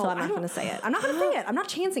platform. Oh, so I'm not going to say it. I'm not going to say it. I'm not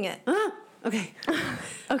chancing it. Okay.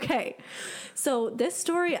 Okay. So this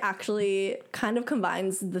story actually kind of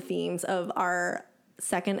combines the themes of our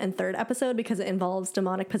second and third episode because it involves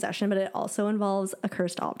demonic possession, but it also involves a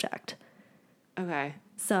cursed object. Okay.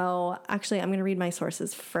 So actually, I'm going to read my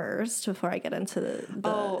sources first before I get into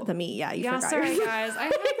the meat. Yeah, you forgot. Sorry, guys. I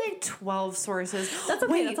had like 12 sources. That's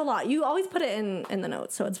okay. That's a lot. You always put it in the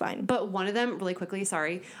notes, so it's fine. But one of them, really quickly,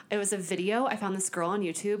 sorry, it was a video. I found this girl on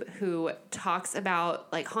YouTube who talks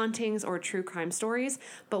about like hauntings or true crime stories.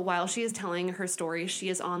 But while she is telling her story, she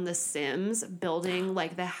is on The Sims building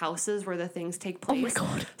like the houses where the things take place. Oh my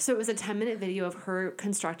God. So it was a 10-minute video of her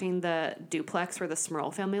constructing the duplex where the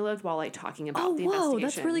Smurl family lived while like talking about the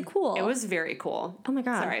investigation. That's really cool. It was very cool. Oh my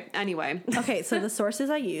God. Sorry. Anyway. Okay, so the sources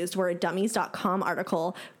I used were a dummies.com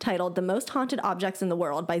article titled The Most Haunted Objects in the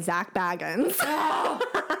World by Zach Baggins. Oh.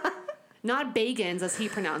 Not Bagans as he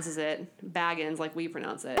pronounces it. Baggins like we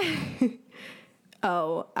pronounce it.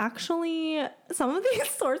 Oh, actually, some of these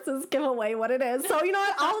sources give away what it is. So, you know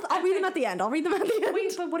what? I'll read them at the end. Wait,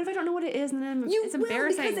 but what if I don't know what it is and then it's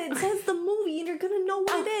embarrassing? Because it says the movie and you're going to know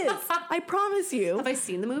what it is. I promise you. Have I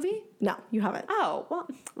seen the movie? No, you haven't. Oh, well,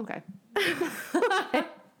 okay.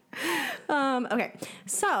 Okay,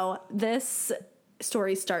 so this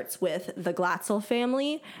story starts with the Glatzel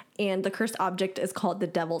family, and the cursed object is called the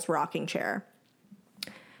Devil's Rocking Chair.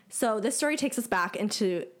 So this story takes us back in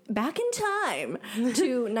time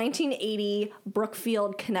to 1980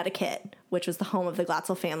 Brookfield, Connecticut, which was the home of the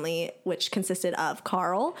Glatzel family, which consisted of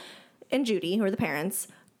Carl and Judy, who are the parents,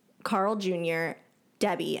 Carl Jr.,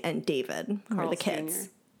 Debbie, and David, who are the kids.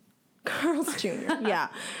 Jr. Carl's Jr. Yeah.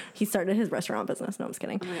 He started his restaurant business. No, I'm just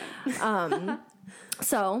kidding. Oh,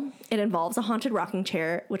 so it involves a haunted rocking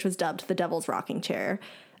chair, which was dubbed the Devil's Rocking Chair,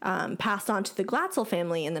 passed on to the Glatzel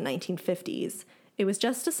family in the 1950s. It was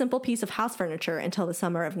just a simple piece of house furniture until the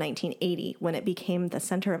summer of 1980, when it became the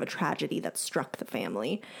center of a tragedy that struck the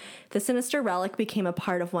family. The sinister relic became a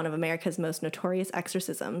part of one of America's most notorious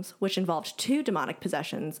exorcisms, which involved 2 demonic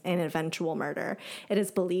possessions and an eventual murder. It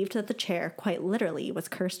is believed that the chair, quite literally, was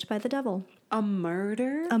cursed by the devil. A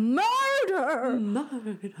murder? A murder!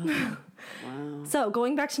 Wow. So,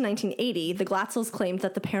 going back to 1980, the Glatzels claimed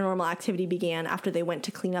that the paranormal activity began after they went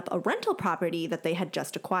to clean up a rental property that they had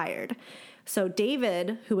just acquired. So,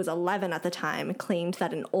 David, who was 11 at the time, claimed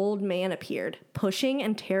that an old man appeared, pushing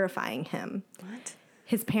and terrifying him. What?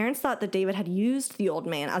 His parents thought that David had used the old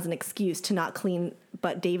man as an excuse to not clean,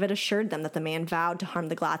 but David assured them that the man vowed to harm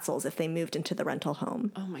the Glatzels if they moved into the rental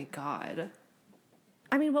home. Oh my God.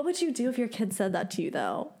 I mean, what would you do if your kid said that to you,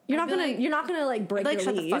 though? You're not gonna like break your lease.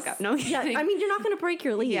 Shut the fuck up. No, yeah. I mean, you're not gonna break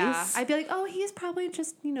your lease. Yeah, I'd be like, oh, he's probably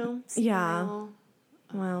just senile. Yeah.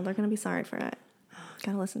 Well, they're gonna be sorry for it.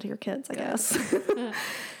 Gotta listen to your kids, I guess.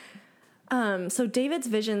 So David's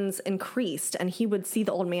visions increased, and he would see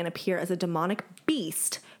the old man appear as a demonic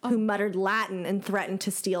beast who muttered Latin and threatened to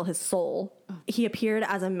steal his soul. He appeared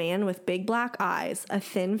as a man with big black eyes, a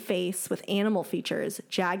thin face with animal features,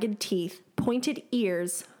 jagged teeth, pointed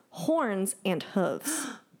ears, horns, and hooves.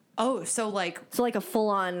 Oh, so like a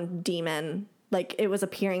full-on demon. Like, it was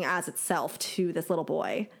appearing as itself to this little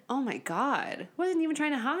boy. Oh my God. Wasn't even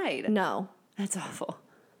trying to hide. No. That's awful.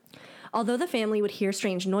 Although the family would hear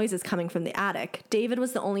strange noises coming from the attic, David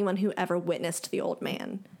was the only one who ever witnessed the old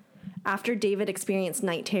man. After David experienced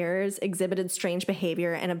night terrors, exhibited strange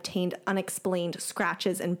behavior, and obtained unexplained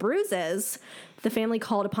scratches and bruises, the family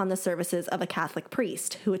called upon the services of a Catholic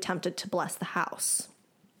priest who attempted to bless the house.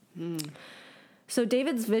 So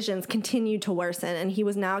David's visions continued to worsen, and he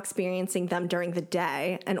was now experiencing them during the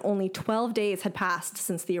day, and only 12 days had passed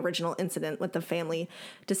since the original incident when the family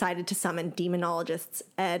decided to summon demonologists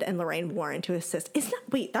Ed and Lorraine Warren to assist.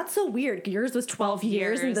 Wait, that's so weird. Yours was 12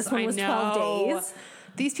 years and this one was 12 days.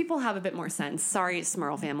 These people have a bit more sense. Sorry,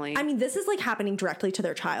 Smurl family. I mean, this is like happening directly to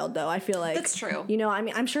their child, though. I feel like that's true. You know, I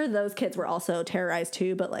mean, I'm sure those kids were also terrorized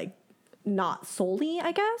too, but like not solely,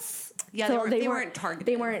 I guess. Yeah, so they weren't targeted.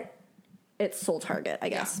 They weren't its sole target, I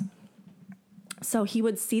guess. So he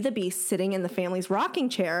would see the beast sitting in the family's rocking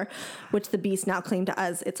chair, which the beast now claimed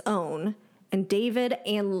as its own. And David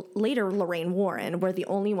and later Lorraine Warren were the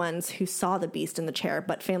only ones who saw the beast in the chair,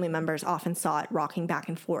 but family members often saw it rocking back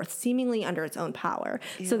and forth, seemingly under its own power.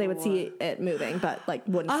 Ew. So they would see it moving, but like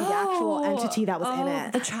wouldn't see the actual entity that was in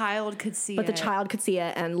it. The child could see But the child could see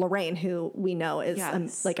it, and Lorraine, who we know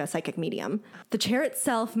is like a psychic medium. The chair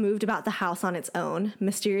itself moved about the house on its own,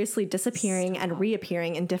 mysteriously disappearing and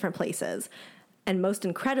reappearing in different places. And most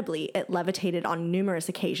incredibly, it levitated on numerous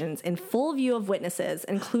occasions in full view of witnesses,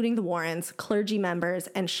 including the Warrens, clergy members,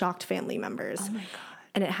 and shocked family members. Oh my God.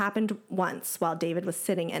 And it happened once while David was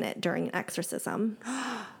sitting in it during an exorcism.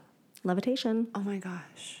 Levitation. Oh my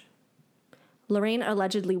gosh. Lorraine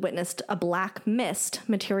allegedly witnessed a black mist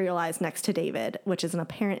materialize next to David, which is an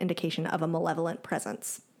apparent indication of a malevolent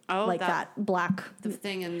presence. Oh, like that black... The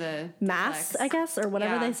thing in the... mass, I guess, or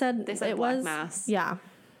whatever they said it black was. Mass. Yeah.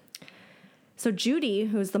 So Judy,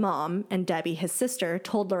 who's the mom, and Debbie, his sister,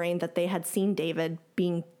 told Lorraine that they had seen David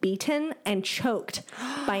being beaten and choked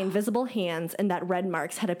by invisible hands, and that red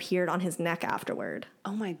marks had appeared on his neck afterward.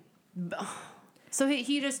 Oh my... So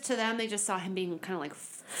he just, to them, they just saw him being kind of like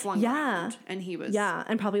flung around, and he was... Yeah,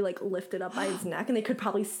 and probably like lifted up by his neck, and they could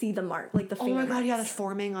probably see the mark, like the finger Oh my God, marks. yeah, the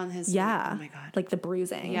forming on his... Yeah. Oh my God. Like the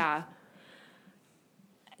bruising. Yeah.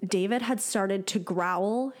 David had started to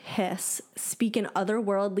growl, hiss, speak in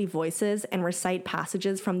otherworldly voices, and recite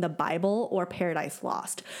passages from the Bible or Paradise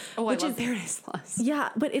Lost. Oh, I love Paradise Lost. Yeah,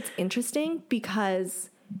 but it's interesting because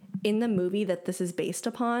in the movie that this is based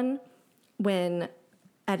upon, when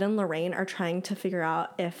Ed and Lorraine are trying to figure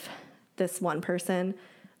out if this one person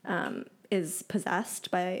is possessed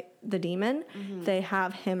by the demon, they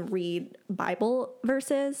have him read Bible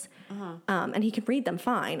verses, and he can read them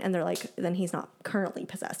fine. And they're like, then he's not currently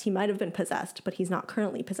possessed. He might have been possessed, but he's not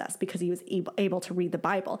currently possessed because he was able to read the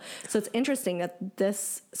Bible. So it's interesting that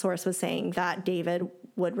this source was saying that David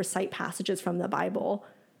would recite passages from the Bible,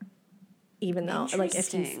 even though, like,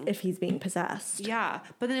 if he's being possessed. Yeah,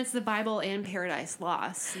 but then it's the Bible and Paradise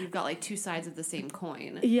Lost. So you've got like two sides of the same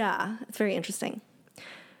coin. Yeah, it's very interesting.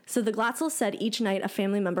 So the Glatzels said each night a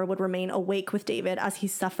family member would remain awake with David as he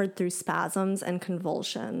suffered through spasms and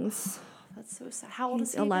convulsions. That's so sad. How old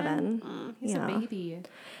is he? 11. He's a baby.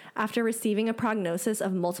 After receiving a prognosis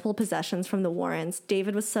of multiple possessions from the Warrens,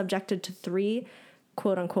 David was subjected to 3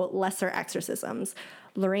 quote-unquote lesser exorcisms.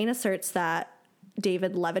 Lorraine asserts that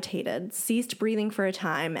David levitated, ceased breathing for a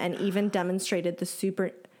time, and even demonstrated the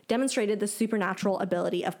supernatural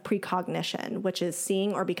ability of precognition, which is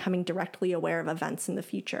seeing or becoming directly aware of events in the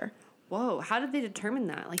future. Whoa, how did they determine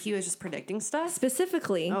that? Like he was just predicting stuff?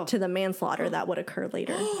 Specifically to the manslaughter that would occur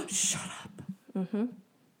later. Shut up. Mm-hmm.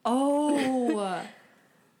 Oh.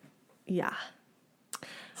 Yeah.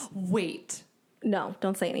 Wait. No,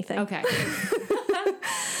 don't say anything. Okay.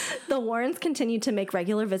 The Warrens continued to make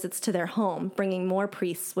regular visits to their home, bringing more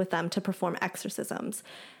priests with them to perform exorcisms.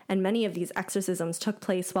 And many of these exorcisms took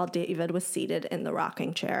place while David was seated in the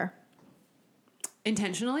rocking chair.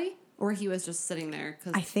 Intentionally? Or he was just sitting there?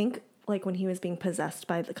 I think, like, when he was being possessed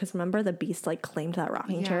by... Because remember, the beast, like, claimed that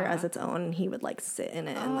rocking chair as its own, and he would, like, sit in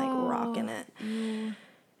it and, like, rock in it.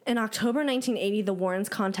 In October 1980, the Warrens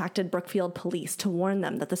contacted Brookfield police to warn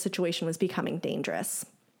them that the situation was becoming dangerous.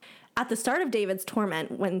 At the start of David's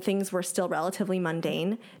torment, when things were still relatively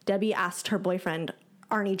mundane, Debbie asked her boyfriend,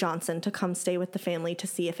 Arnie Johnson, to come stay with the family to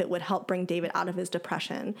see if it would help bring David out of his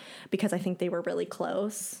depression, because I think they were really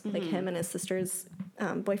close, like him and his sister's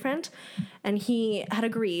boyfriend. And he had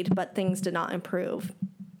agreed, but things did not improve.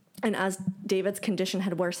 And as David's condition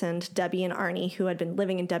had worsened, Debbie and Arnie, who had been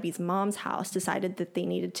living in Debbie's mom's house, decided that they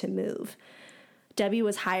needed to move. Debbie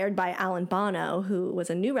was hired by Alan Bono, who was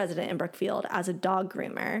a new resident in Brookfield, as a dog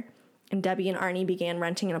groomer. And Debbie and Arnie began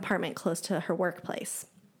renting an apartment close to her workplace.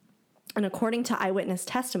 And according to eyewitness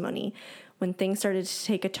testimony, when things started to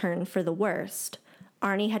take a turn for the worst,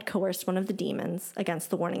 Arnie had coerced one of the demons, against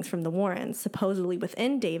the warnings from the Warrens, supposedly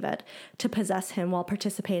within David, to possess him while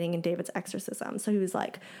participating in David's exorcism. So he was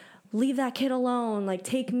like, leave that kid alone, like,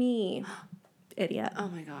 take me. Idiot. Oh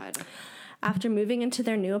my God. After moving into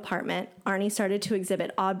their new apartment, Arnie started to exhibit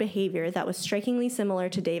odd behavior that was strikingly similar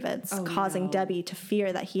to David's, causing Debbie to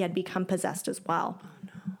fear that he had become possessed as well. Oh,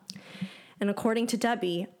 no. And according to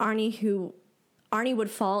Debbie, Arnie would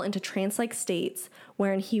fall into trance-like states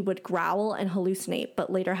wherein he would growl and hallucinate,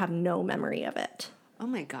 but later have no memory of it. Oh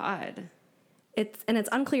my God. It's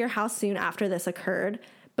unclear how soon after this occurred,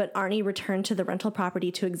 but Arnie returned to the rental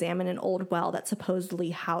property to examine an old well that supposedly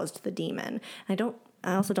housed the demon.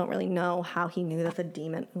 I also don't really know how he knew that the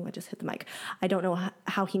demon... Oh, I just hit the mic. I don't know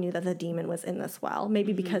how he knew that the demon was in this well.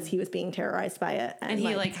 Maybe because he was being terrorized by it. And he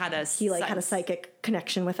had a... He, had a psychic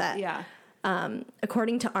connection with it. Yeah.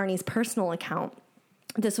 According to Arnie's personal account,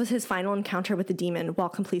 this was his final encounter with the demon while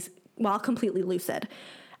completely lucid.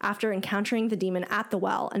 After encountering the demon at the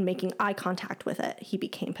well and making eye contact with it, he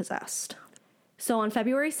became possessed. So on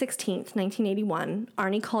February 16th, 1981,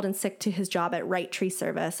 Arnie called in sick to his job at Wright Tree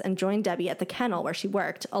Service and joined Debbie at the kennel where she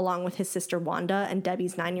worked, along with his sister Wanda and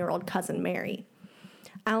Debbie's 9-year-old cousin Mary.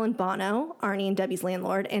 Alan Bono, Arnie and Debbie's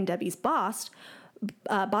landlord, and Debbie's boss,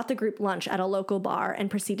 bought the group lunch at a local bar and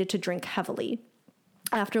proceeded to drink heavily.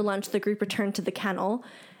 After lunch, the group returned to the kennel,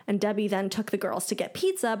 and Debbie then took the girls to get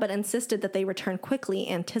pizza, but insisted that they return quickly,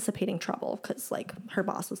 anticipating trouble, because, like, her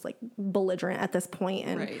boss was, like, belligerent at this point,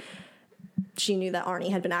 and right. She knew that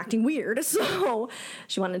Arnie had been acting weird, so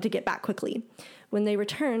she wanted to get back quickly. When they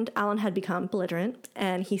returned, Alan had become belligerent,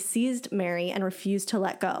 and he seized Mary and refused to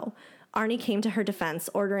let go. Arnie came to her defense,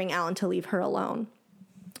 ordering Alan to leave her alone.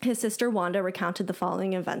 His sister Wanda recounted the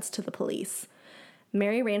following events to the police.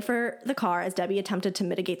 Mary ran for the car as Debbie attempted to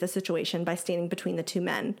mitigate the situation by standing between the two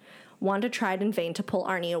men. Wanda tried in vain to pull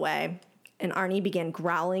Arnie away, and Arnie began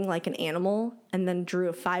growling like an animal and then drew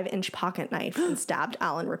a 5-inch pocket knife and stabbed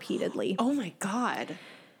Alan repeatedly. Oh my God.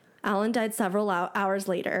 Alan died several hours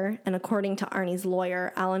later, and according to Arnie's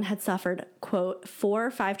lawyer, Alan had suffered, quote, 4 or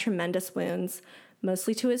 5 tremendous wounds,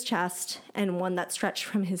 mostly to his chest, and one that stretched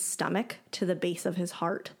from his stomach to the base of his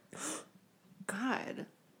heart. God.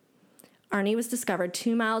 Arnie was discovered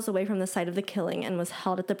 2 miles away from the site of the killing and was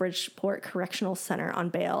held at the Bridgeport Correctional Center on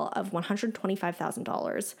bail of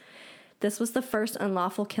 $125,000. This was the first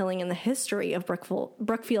unlawful killing in the history of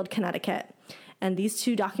Brookfield, Connecticut, and these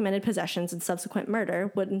 2 documented possessions and subsequent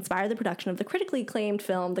murder would inspire the production of the critically acclaimed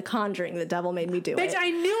film The Conjuring, The Devil Made Me Do It. Bitch,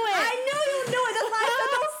 I knew it! I knew you knew it! That's why I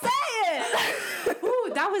said don't say it!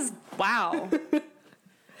 Ooh, that was... Wow.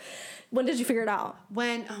 When did you figure it out?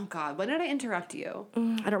 When did I interrupt you?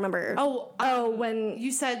 I don't remember. When...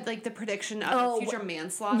 You said, like, the prediction of the future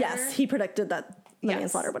manslaughter? Yes, he predicted that the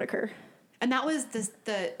manslaughter would occur. And that was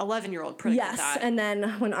the 11-year-old predicted that. Yes, and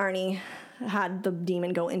then when Arnie had the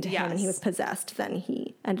demon go into him and he was possessed, then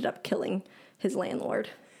he ended up killing his landlord.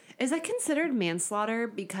 Is that considered manslaughter?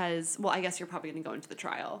 Because, well, I guess you're probably going to go into the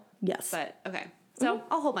trial. Yes. But, okay. So,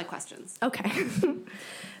 I'll hold my questions. Okay.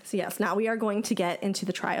 So, yes, now we are going to get into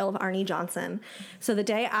the trial of Arnie Johnson. So, the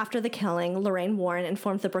day after the killing, Lorraine Warren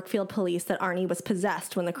informed the Brookfield police that Arnie was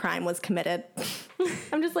possessed when the crime was committed.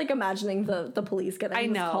 I'm just, like, imagining the police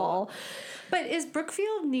getting this call. But is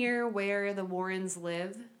Brookfield near where the Warrens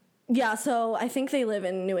live? Yeah, so I think they live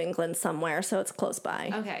in New England somewhere, so it's close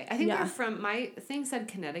by. Okay. I think they're from, my thing said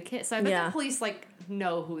Connecticut, so I bet the police, like,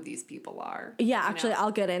 know who these people are. Yeah, actually,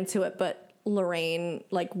 I'll get into it, but Lorraine,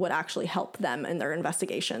 like, would actually help them in their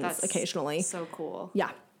investigations occasionally. So cool. Yeah.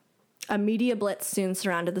 A media blitz soon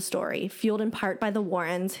surrounded the story, fueled in part by the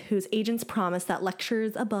Warrens, whose agents promised that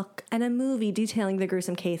lectures, a book, and a movie detailing the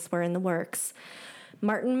gruesome case were in the works.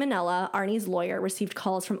 Martin Minnella, Arnie's lawyer, received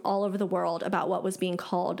calls from all over the world about what was being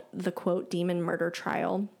called the, quote, demon murder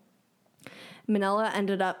trial. Minnella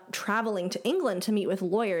ended up traveling to England to meet with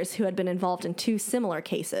lawyers who had been involved in 2 similar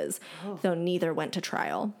cases, though neither went to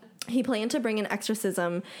trial. He planned to bring in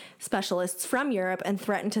exorcism specialists from Europe and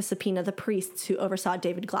threatened to subpoena the priests who oversaw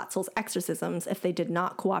David Glatzel's exorcisms if they did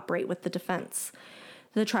not cooperate with the defense.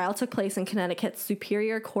 The trial took place in Connecticut's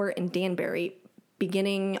Superior Court in Danbury,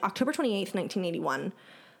 beginning October 28, 1981.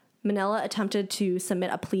 Minnella attempted to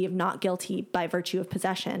submit a plea of not guilty by virtue of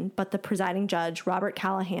possession, but the presiding judge, Robert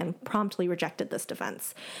Callahan, promptly rejected this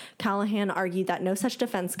defense. Callahan argued that no such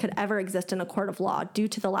defense could ever exist in a court of law due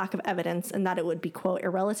to the lack of evidence and that it would be, quote,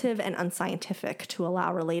 irrelative and unscientific to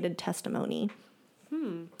allow related testimony.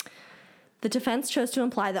 The defense chose to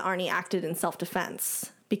imply that Arnie acted in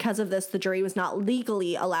self-defense. Because of this, the jury was not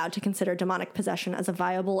legally allowed to consider demonic possession as a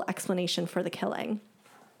viable explanation for the killing.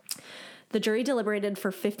 The jury deliberated for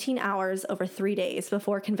 15 hours over 3 days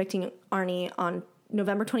before convicting Arnie on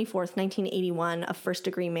November 24th, 1981 of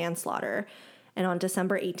first-degree manslaughter. And on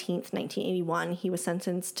December 18th, 1981, he was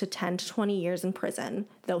sentenced to 10 to 20 years in prison,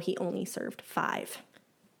 though he only served 5.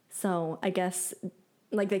 So I guess,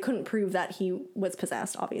 like, they couldn't prove that he was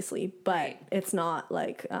possessed, obviously, but it's not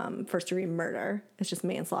like first-degree murder. It's just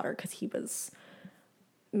manslaughter because he was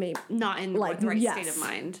not in the right state of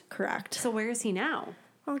mind. Correct. So where is he now?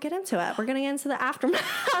 I'll get into it. We're going to get into the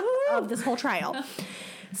aftermath of this whole trial.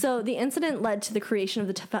 So the incident led to the creation of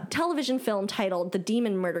the television film titled The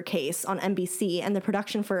Demon Murder Case on NBC and the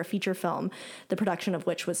production for a feature film, the production of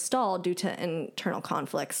which was stalled due to internal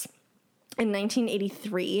conflicts. In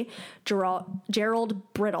 1983,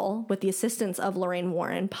 Gerald Brittle, with the assistance of Lorraine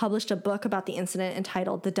Warren, published a book about the incident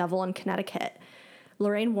entitled The Devil in Connecticut.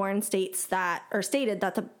 Lorraine Warren stated that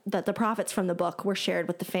the profits from the book were shared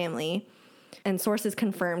with the family. And sources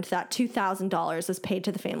confirmed that $2,000 was paid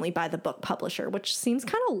to the family by the book publisher, which seems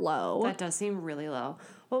kind of low. That does seem really low.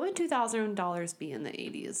 What would $2,000 be in the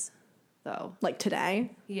 80s, though? Like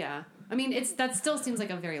today? Yeah. I mean, that still seems like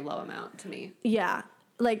a very low amount to me. Yeah.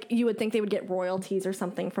 Like, you would think they would get royalties or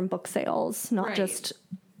something from book sales, not just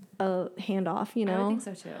a handoff, you know? I would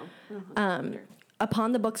think so, too.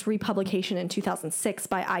 Upon the book's republication in 2006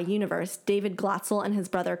 by iUniverse, David Glatzel and his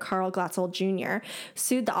brother Carl Glatzel Jr.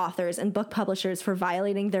 sued the authors and book publishers for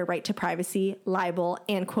violating their right to privacy, libel,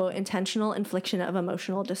 and, quote, intentional infliction of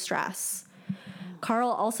emotional distress.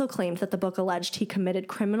 Carl also claimed that the book alleged he committed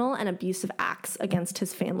criminal and abusive acts against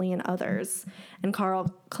his family and others. And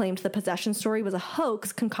Carl claimed the possession story was a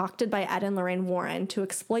hoax concocted by Ed and Lorraine Warren to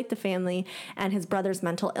exploit the family and his brother's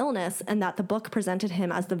mental illness, and that the book presented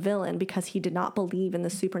him as the villain because he did not believe in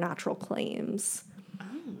the supernatural claims.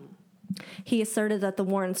 He asserted that the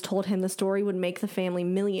Warrens told him the story would make the family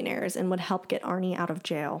millionaires and would help get Arnie out of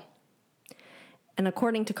jail. And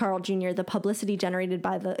according to Carl Jr., the publicity generated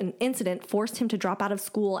by the incident forced him to drop out of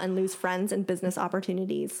school and lose friends and business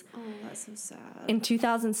opportunities. Oh, that's so sad. In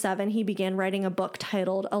 2007, he began writing a book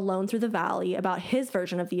titled Alone Through the Valley about his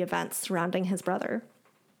version of the events surrounding his brother.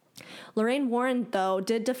 Lorraine Warren, though,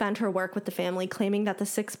 did defend her work with the family, claiming that the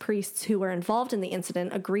 6 priests who were involved in the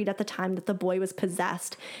incident agreed at the time that the boy was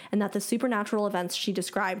possessed and that the supernatural events she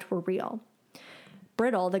described were real.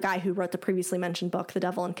 Brittle, the guy who wrote the previously mentioned book, The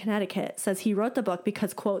Devil in Connecticut, says he wrote the book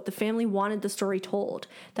because, quote, the family wanted the story told,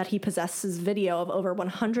 that he possesses video of over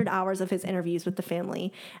 100 hours of his interviews with the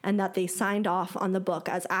family, and that they signed off on the book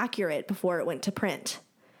as accurate before it went to print.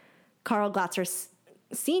 Carl Glatzer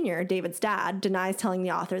Sr., David's dad, denies telling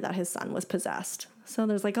the author that his son was possessed. So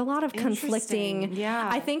there's like a lot of conflicting. Yeah.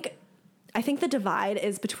 I think the divide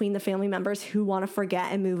is between the family members who want to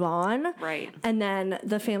forget and move on. Right. And then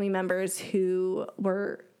the family members who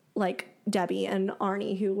were like Debbie and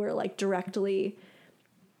Arnie, who were like directly,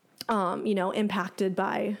 impacted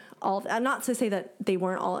by all of that. Not to say that they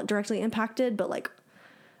weren't all directly impacted, but like,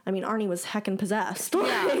 I mean, Arnie was heckin' possessed.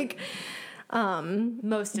 Yeah.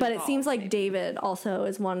 Most but it seems like maybe. David also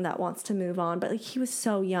is one that wants to move on, but like, he was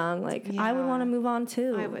so young. Like, yeah. I would want to move on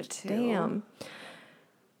too. I would too. Damn.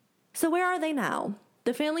 So where are they now?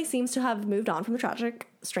 The family seems to have moved on from the tragic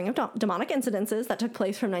string of demonic incidences that took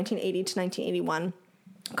place from 1980 to 1981.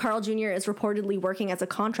 Carl Jr. is reportedly working as a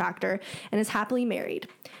contractor and is happily married.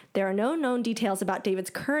 There are no known details about David's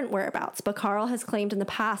current whereabouts, but Carl has claimed in the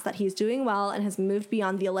past that he's doing well and has moved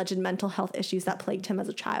beyond the alleged mental health issues that plagued him as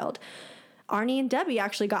a child. Arnie and Debbie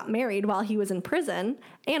actually got married while he was in prison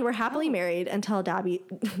and were happily married until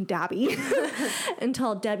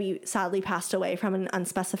until Debbie sadly passed away from an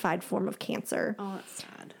unspecified form of cancer. Oh, that's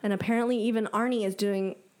sad. And apparently even Arnie is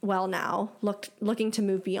doing well now, looking to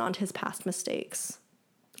move beyond his past mistakes.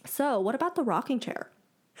 So, what about the rocking chair?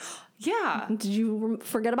 Yeah. Did you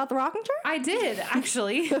forget about the rocking chair? I did,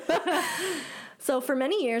 actually. So, for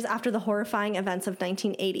many years after the horrifying events of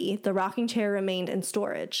 1980, the rocking chair remained in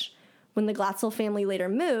storage. When the Glatzel family later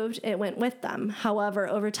moved, it went with them. However,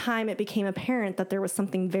 over time, it became apparent that there was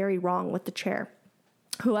something very wrong with the chair.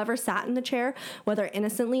 Whoever sat in the chair, whether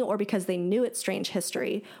innocently or because they knew its strange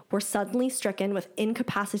history, were suddenly stricken with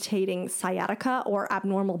incapacitating sciatica or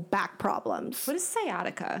abnormal back problems. What is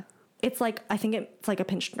sciatica? It's like, I think it's like a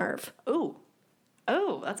pinched nerve. Ooh.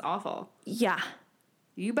 Oh, that's awful. Yeah.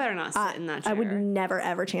 You better not sit in that chair. I would never,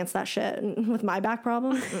 ever chance that shit with my back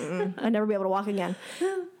problem. I'd never be able to walk again.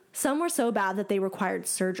 Some were so bad that they required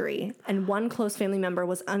surgery, and one close family member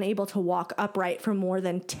was unable to walk upright for more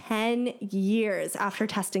than 10 years after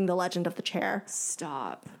testing the legend of the chair.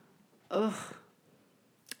 Stop. Ugh.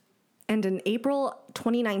 And in April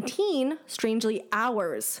 2019, strangely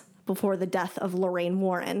hours before the death of Lorraine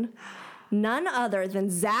Warren, none other than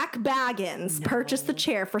Zach Baggins purchased the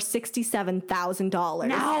chair for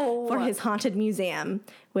 $67,000 for his haunted museum,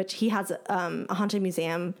 which he has a haunted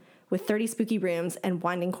museum with 30 spooky rooms and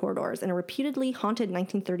winding corridors in a reputedly haunted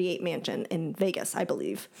 1938 mansion in Vegas, I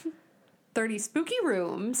believe. 30 spooky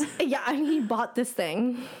rooms. Yeah, and he bought this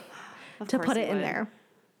thing to put it in there.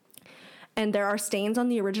 And there are stains on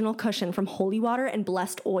the original cushion from holy water and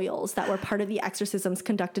blessed oils that were part of the exorcisms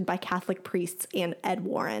conducted by Catholic priests and Ed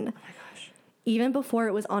Warren. Oh my gosh. Even before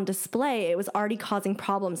it was on display, it was already causing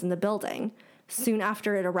problems in the building. Soon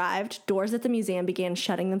after it arrived, doors at the museum began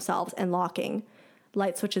shutting themselves and locking.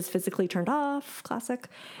 Light switches physically turned off, classic.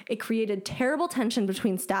 It created terrible tension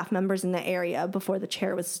between staff members in the area where the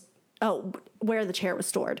chair was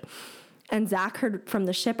stored. And Zach heard from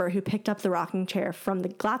the shipper who picked up the rocking chair from the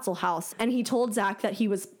Glatzel house, and he told Zach that he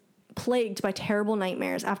was plagued by terrible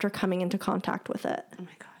nightmares after coming into contact with it. Oh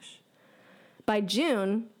my gosh. By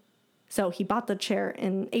June, so he bought the chair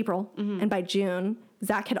in April, and by June,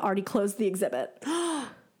 Zach had already closed the exhibit.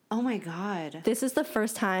 Oh my God. This is the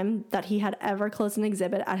first time that he had ever closed an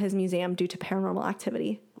exhibit at his museum due to paranormal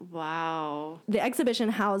activity. Wow. The exhibition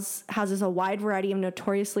houses a wide variety of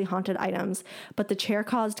notoriously haunted items, but the chair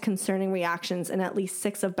caused concerning reactions in at least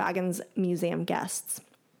 6 of Baggins' museum guests.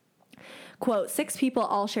 Quote, 6 people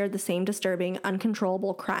all shared the same disturbing,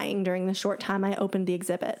 uncontrollable crying during the short time I opened the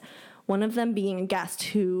exhibit, one of them being a guest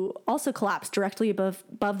who also collapsed directly above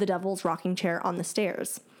the devil's rocking chair on the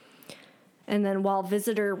stairs. And then while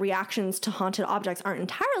visitor reactions to haunted objects aren't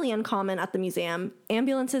entirely uncommon at the museum,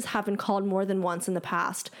 ambulances have been called more than once in the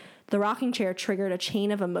past. The rocking chair triggered a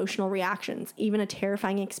chain of emotional reactions, even a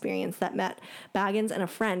terrifying experience that met Baggins and a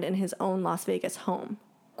friend in his own Las Vegas home.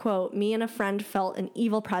 Quote, me and a friend felt an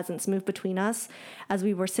evil presence move between us as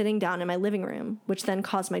we were sitting down in my living room, which then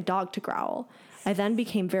caused my dog to growl. I then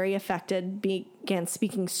became very affected, began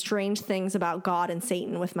speaking strange things about God and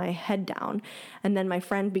Satan with my head down, and then my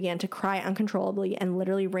friend began to cry uncontrollably and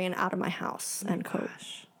literally ran out of my house, end quote.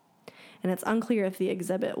 Gosh. And it's unclear if the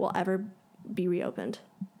exhibit will ever be reopened.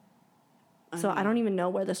 So I don't even know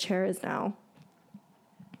where this chair is now.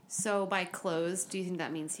 So by closed, do you think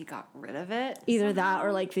that means he got rid of it? Either somehow? That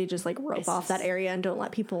or like they just like rope off that area and don't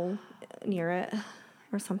let people near it.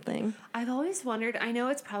 Or something. I've always wondered, I know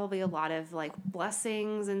it's probably a lot of like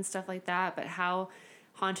blessings and stuff like that, but how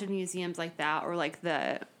haunted museums like that, or like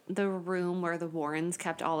the room where the Warrens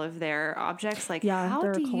kept all of their objects, like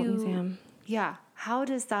how do you museum. Yeah, how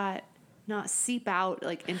does that not seep out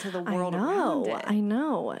like into the world around it? I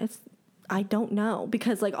know. I don't know,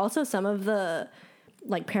 because like also some of the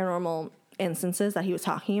like paranormal instances that he was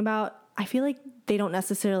talking about, I feel like they don't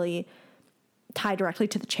necessarily tie directly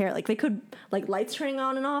to the chair. Like they could, like lights turning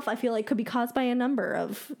on and off, I feel like could be caused by a number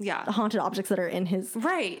of haunted objects that are in his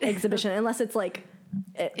exhibition, unless it's like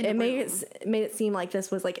it made it seem like this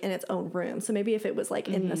was like in its own room. So maybe if it was like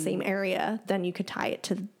in the same area, then you could tie it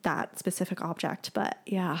to that specific object. But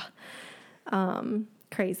yeah,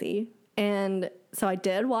 crazy. And so I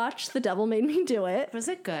did watch The Devil Made Me Do It. Was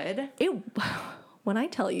it good? When I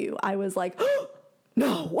tell you, I was like,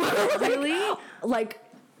 no, really, like.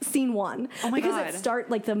 Scene 1. Oh my God.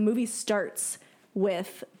 Because the movie starts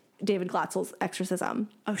with David Glatzel's exorcism.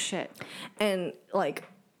 Oh shit. And like,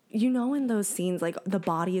 you know, in those scenes, like the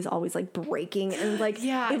body is always like breaking and like,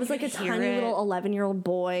 it was like a tiny little 11-year-old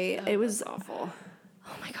boy. Oh, it was awful.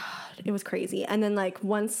 Oh my God. It was crazy. And then like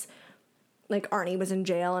once like Arnie was in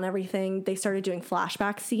jail and everything, they started doing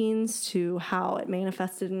flashback scenes to how it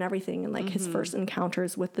manifested and everything, and like his first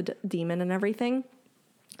encounters with the demon and everything.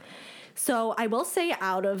 So I will say,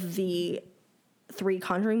 out of the 3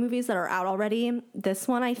 Conjuring movies that are out already. This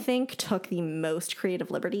one, I think, took the most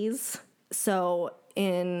creative liberties. So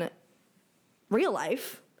in real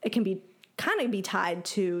life, it can be kind of be tied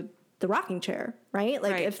to the rocking chair, right?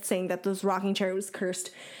 Like if saying that this rocking chair was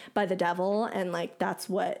cursed by the devil and like that's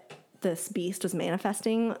what this beast was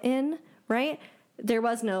manifesting in, right? There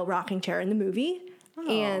was no rocking chair in the movie.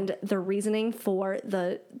 And the reasoning for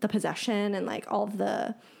the possession and like all of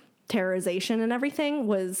the terrorization and everything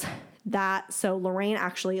was that so Lorraine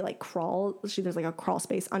actually like there's like a crawl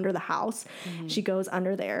space under the house. She goes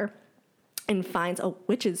under there and finds a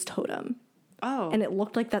witch's totem. And it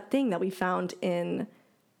looked like that thing that we found in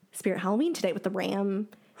Spirit Halloween today with the ram.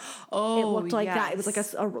 It looked like that. It was like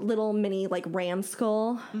a little mini like ram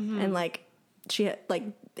skull and like she had like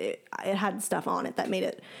it had stuff on it that made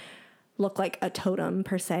it look like a totem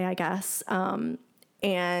per se, I guess.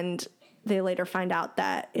 And they later find out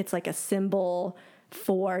that it's like a symbol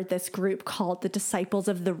for this group called the Disciples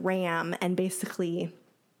of the Ram. And basically,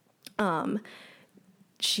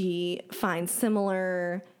 she finds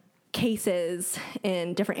similar cases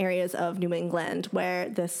in different areas of New England where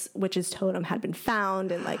this witch's totem had been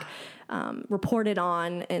found and like reported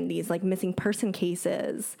on in these like missing person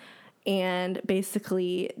cases. And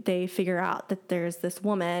basically they figure out that there's this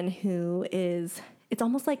woman who is, it's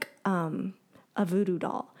almost like a voodoo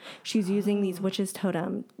doll. She's using these witches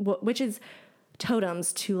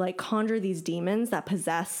totems to like conjure these demons that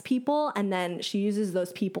possess people, and then she uses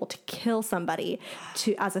those people to kill somebody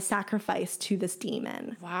as a sacrifice to this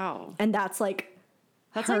demon. Wow. And that's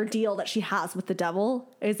her deal that she has with the devil,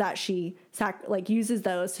 is that she uses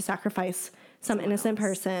those to sacrifice some innocent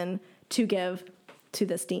person to give to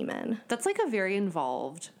this demon. That's like a very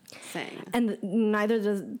involved thing. And neither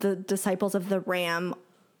the Disciples of the Ram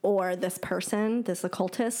or this person, this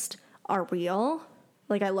occultist, are real.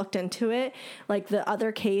 Like I looked into it. Like the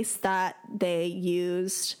other case that they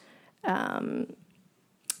used to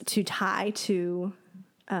tie to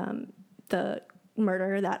the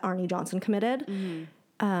murder that Arnie Johnson committed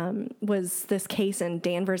was this case in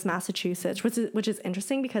Danvers, Massachusetts, which is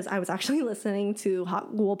interesting because I was actually listening to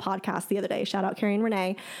Hot Ghoul podcast the other day. Shout out Carrie and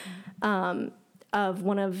Renee, of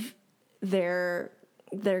one of their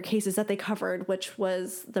cases that they covered, which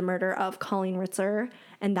was the murder of Colleen Ritzer,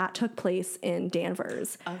 and that took place in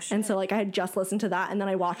Danvers. Oh, shit. And so like I had just listened to that, and then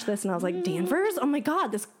I watched this, and I was like, Danvers? Oh my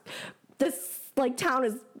God, this like town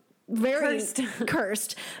is very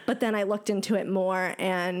cursed. But then I looked into it more,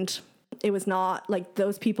 and it was not like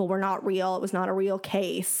those people were not real. It was not a real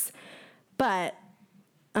case, but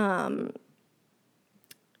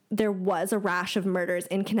there was a rash of murders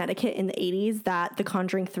in Connecticut in the 80s that The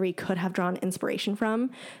Conjuring 3 could have drawn inspiration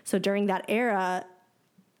from. So during that era,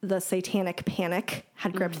 the satanic panic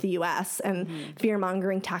had gripped the U.S. and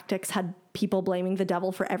fear-mongering tactics had people blaming the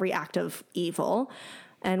devil for every act of evil.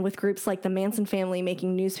 And with groups like the Manson family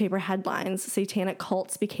making newspaper headlines, satanic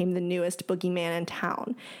cults became the newest boogeyman in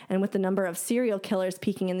town. And with the number of serial killers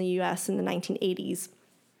peaking in the U.S. in the 1980s,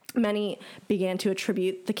 many began to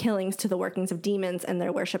attribute the killings to the workings of demons and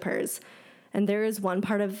their worshippers. And there is one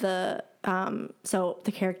part of the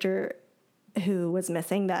character who was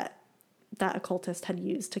missing that occultist had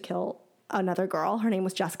used to kill another girl. Her name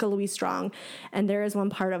was Jessica Louise Strong. And there is one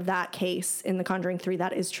part of that case in The Conjuring 3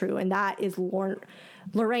 that is true. And that is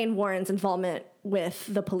Lorraine Warren's involvement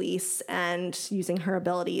with the police and using her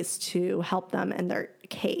abilities to help them in their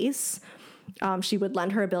case. She would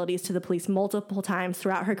lend her abilities to the police multiple times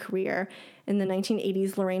throughout her career. In the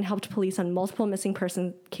 1980s, Lorraine helped police on multiple missing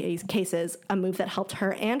person cases, a move that helped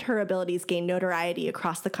her and her abilities gain notoriety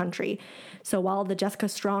across the country. So while the Jessica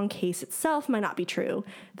Strong case itself might not be true,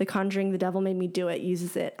 The Conjuring, The Devil Made Me Do It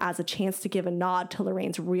uses it as a chance to give a nod to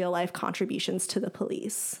Lorraine's real-life contributions to the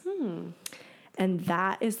police. And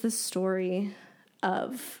that is the story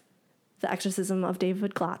of the exorcism of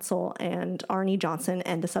David Glatzel and Arnie Johnson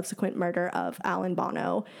and the subsequent murder of Alan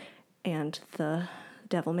Bono and the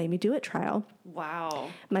Devil Made Me Do It trial. Wow.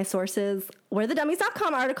 My sources were the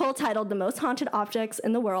Dummies.com article titled The Most Haunted Objects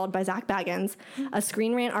in the World by Zach Baggins, a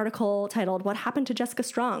Screen Rant article titled What Happened to Jessica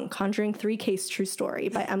Strong? Conjuring 3 Case True Story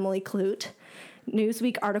by Emily Clute,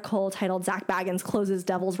 Newsweek article titled Zach Baggins Closes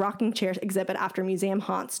Devil's Rocking Chair Exhibit After Museum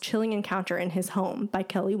Haunts Chilling Encounter in His Home by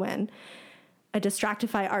Kelly Wynn, a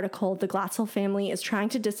Distractify article, The Glatzel Family is Trying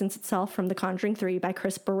to Distance Itself from The Conjuring 3 by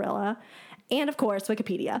Chris Barilla, and of course,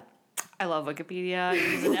 Wikipedia. I love Wikipedia. I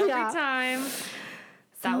use it every time.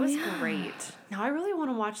 That was great. Now I really want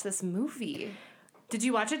to watch this movie. Did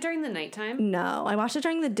you watch it during the nighttime? No, I watched it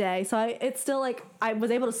during the day, so it's still like I was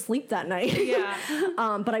able to sleep that night. Yeah.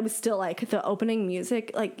 But I was still like the opening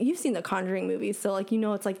music, like you've seen the Conjuring movies, so like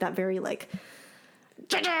it's like that very like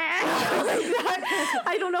I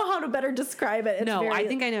don't know how to better describe it. It's No, very I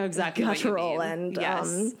think I know exactly guttural what you mean. and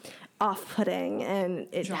Yes. off-putting, and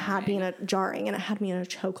it had me in a jarring, and it had me in a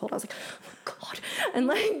chokehold. I was like, oh my God, and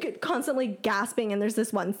like constantly gasping. And there's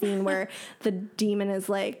this one scene where the demon is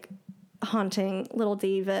like haunting little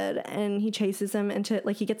David, and he chases him into,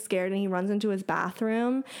 like, he gets scared and he runs into his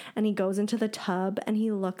bathroom, and he goes into the tub, and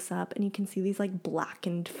he looks up, and you can see these like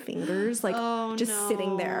blackened fingers like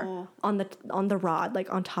sitting there on the rod,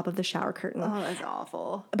 like on top of the shower curtain. Oh, that's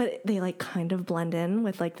awful. But they like kind of blend in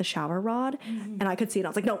with like the shower rod, and I could see it. I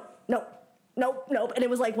was like, nope. And it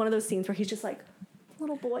was like one of those scenes where he's just like,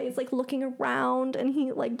 little boy is like looking around, and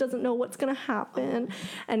he like doesn't know what's gonna happen,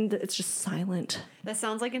 and it's just silent. That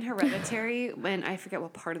sounds like in Hereditary, when I forget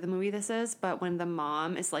what part of the movie this is, but when the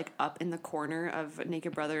mom is like up in the corner of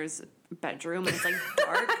Naked Brother's bedroom, and it's like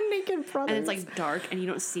dark. Naked Brothers. And it's like dark, and you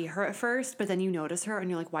don't see her at first, but then you notice her,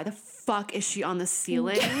 and you're like, why the fuck is she on the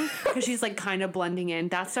ceiling? Because she's like kind of blending in.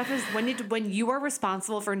 That stuff is when you are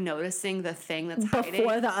responsible for noticing the thing that's hiding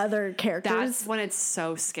before the other characters. That's when it's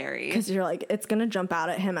so scary. Because you're like, it's gonna jump out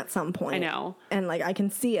at him at some point. I know. And like I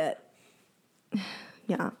can see it.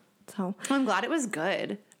 Yeah. So I'm glad it was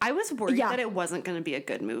good. I was worried that it wasn't going to be a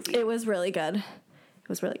good movie. It was really good. It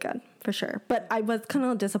was really good, for sure. But I was kind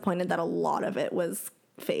of disappointed that a lot of it was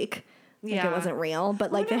fake. Like it wasn't real.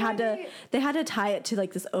 But like they had to tie it to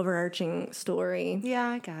like this overarching story. Yeah,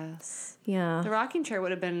 I guess. Yeah. The rocking chair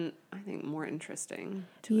would have been, I think, more interesting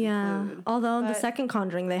to include. Although the second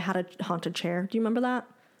Conjuring, they had a haunted chair. Do you remember that?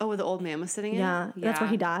 Oh, where the old man was sitting in? Yeah, that's where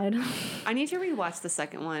he died. I need to rewatch the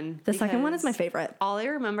second one. The second one is my favorite. All I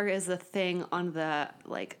remember is the thing on the,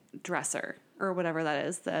 like, dresser, or whatever that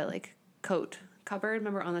is, the, like, coat cupboard,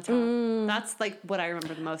 remember, on the top? That's, like, what I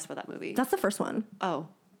remember the most about that movie. That's the first one. Oh.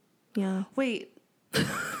 Yeah. Wait.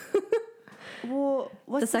 Well,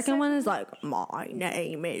 what's the second one is like, my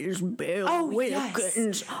name is Bill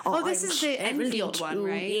Wilkins. Yes. Oh, this is the Enfield one,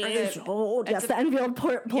 right? Years old. Yes, the Enfield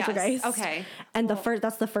poltergeist. Yes, okay. And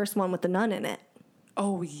that's the first one with the nun in it.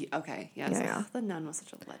 Oh, yeah, okay. Yes. Yeah. The nun was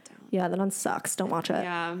such a letdown. Yeah, the nun sucks. Don't watch it.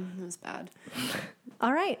 Yeah, it was bad.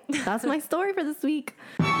 All right. That's my story for this week.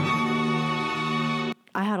 I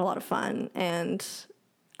had a lot of fun, and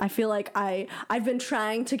I feel like I've been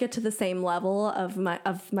trying to get to the same level of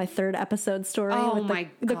my third episode story with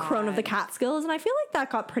the Crone of the Catskills, and I feel like that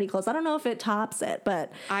got pretty close. I don't know if it tops it,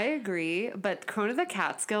 but I agree. But Crone of the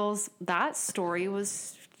Catskills, that story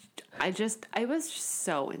was, I was just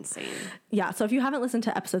so insane. Yeah. So if you haven't listened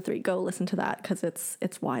to episode 3, go listen to that because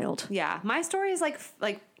it's wild. Yeah, my story is like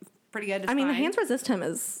pretty good. I mean, The Hands Resist Him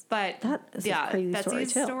is, but that is a crazy story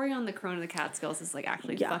too. Story on the Crone of the Catskills is like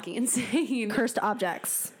actually fucking insane. Cursed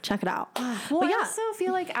Objects, check it out. Well, I also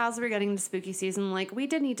feel like as we're getting to spooky season, like we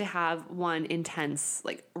did need to have one intense,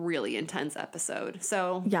 like really intense episode.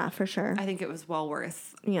 So yeah, for sure. I think it was well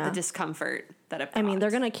worth the discomfort that it brought. I mean, they're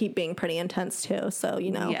gonna keep being pretty intense too. So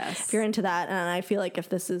if you're into that, and I feel like if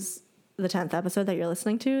this is the 10th episode that you're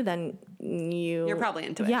listening to, then you're probably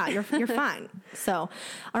into it. Yeah, you're fine. So,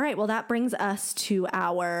 all right. Well, that brings us to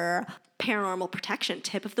our paranormal protection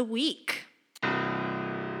tip of the week.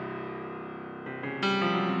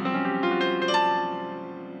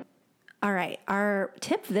 All right, our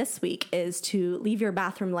tip this week is to leave your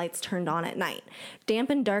bathroom lights turned on at night.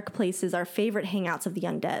 Damp and dark places are favorite hangouts of the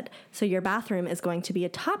undead, so your bathroom is going to be a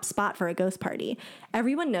top spot for a ghost party.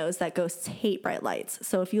 Everyone knows that ghosts hate bright lights,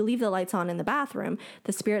 so if you leave the lights on in the bathroom,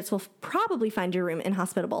 the spirits will probably find your room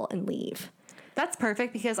inhospitable and leave. That's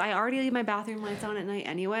perfect because I already leave my bathroom lights on at night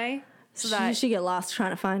anyway. So you should get lost trying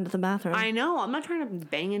to find the bathroom. I know. I'm not trying to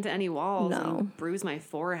bang into any walls and bruise my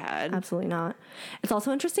forehead. Absolutely not. It's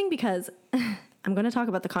also interesting because I'm going to talk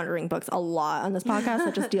about the Conjuring books a lot on this podcast,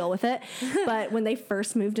 so just deal with it. But when they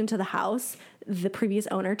first moved into the house, the previous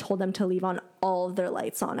owner told them to leave on all of their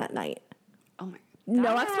lights on at night. Oh my God.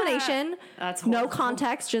 No explanation. That's horrible. No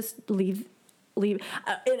context. Just leave.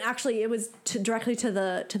 And actually, it was directly to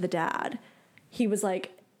the dad. He was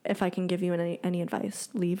like, if I can give you any advice,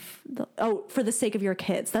 leave for the sake of your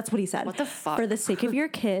kids. That's what he said. What the fuck? For the sake of your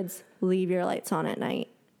kids, leave your lights on at night.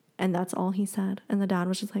 And that's all he said. And the dad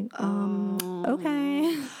was just like,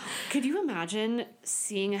 okay. Could you imagine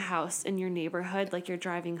seeing a house in your neighborhood, like you're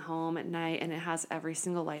driving home at night and it has every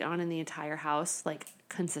single light on in the entire house, like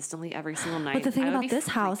consistently every single night? But the thing about this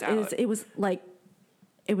house is it was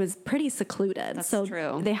pretty secluded. That's so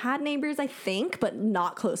true. They had neighbors, I think, but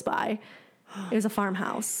not close by. It was a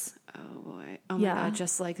farmhouse. Oh boy. Oh my God.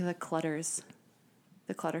 Just like the Clutters,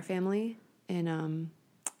 the Clutter family in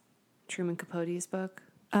Truman Capote's book.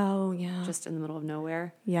 Oh yeah. Just in the middle of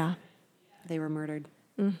nowhere. Yeah. They were murdered.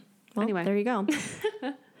 Well, anyway. there you go.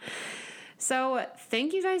 So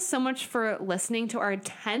thank you guys so much for listening to our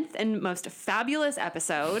 10th and most fabulous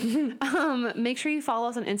episode. Make sure you follow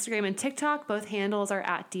us on Instagram and TikTok. Both handles are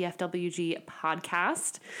at DFWG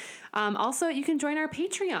Podcast. Also, you can join our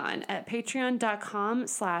Patreon at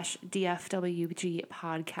patreon.com/DFWG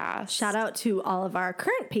Podcast. Shout out to all of our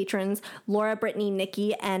current patrons, Laura, Brittany,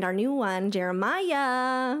 Nikki, and our new one,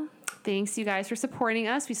 Jeremiah. Thanks, you guys, for supporting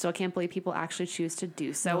us. We still can't believe people actually choose to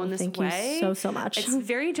do so in this thank way. You so much. It's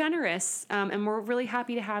very generous, and we're really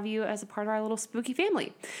happy to have you as a part of our little spooky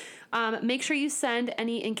family. Make sure you send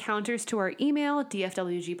any encounters to our email,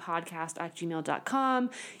 dfwgpodcast@gmail.com.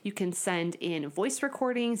 You can send in voice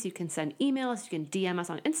recordings. You can send emails. You can DM us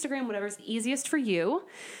on Instagram, whatever's easiest for you.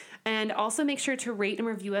 And also make sure to rate and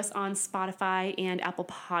review us on Spotify and Apple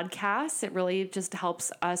Podcasts. It really just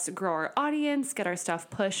helps us grow our audience, get our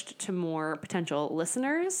stuff pushed to more potential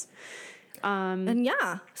listeners. And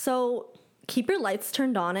yeah, so keep your lights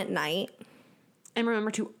turned on at night. And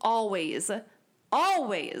remember to always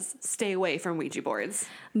stay away from Ouija boards.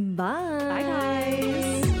 Bye. Bye,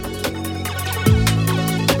 guys.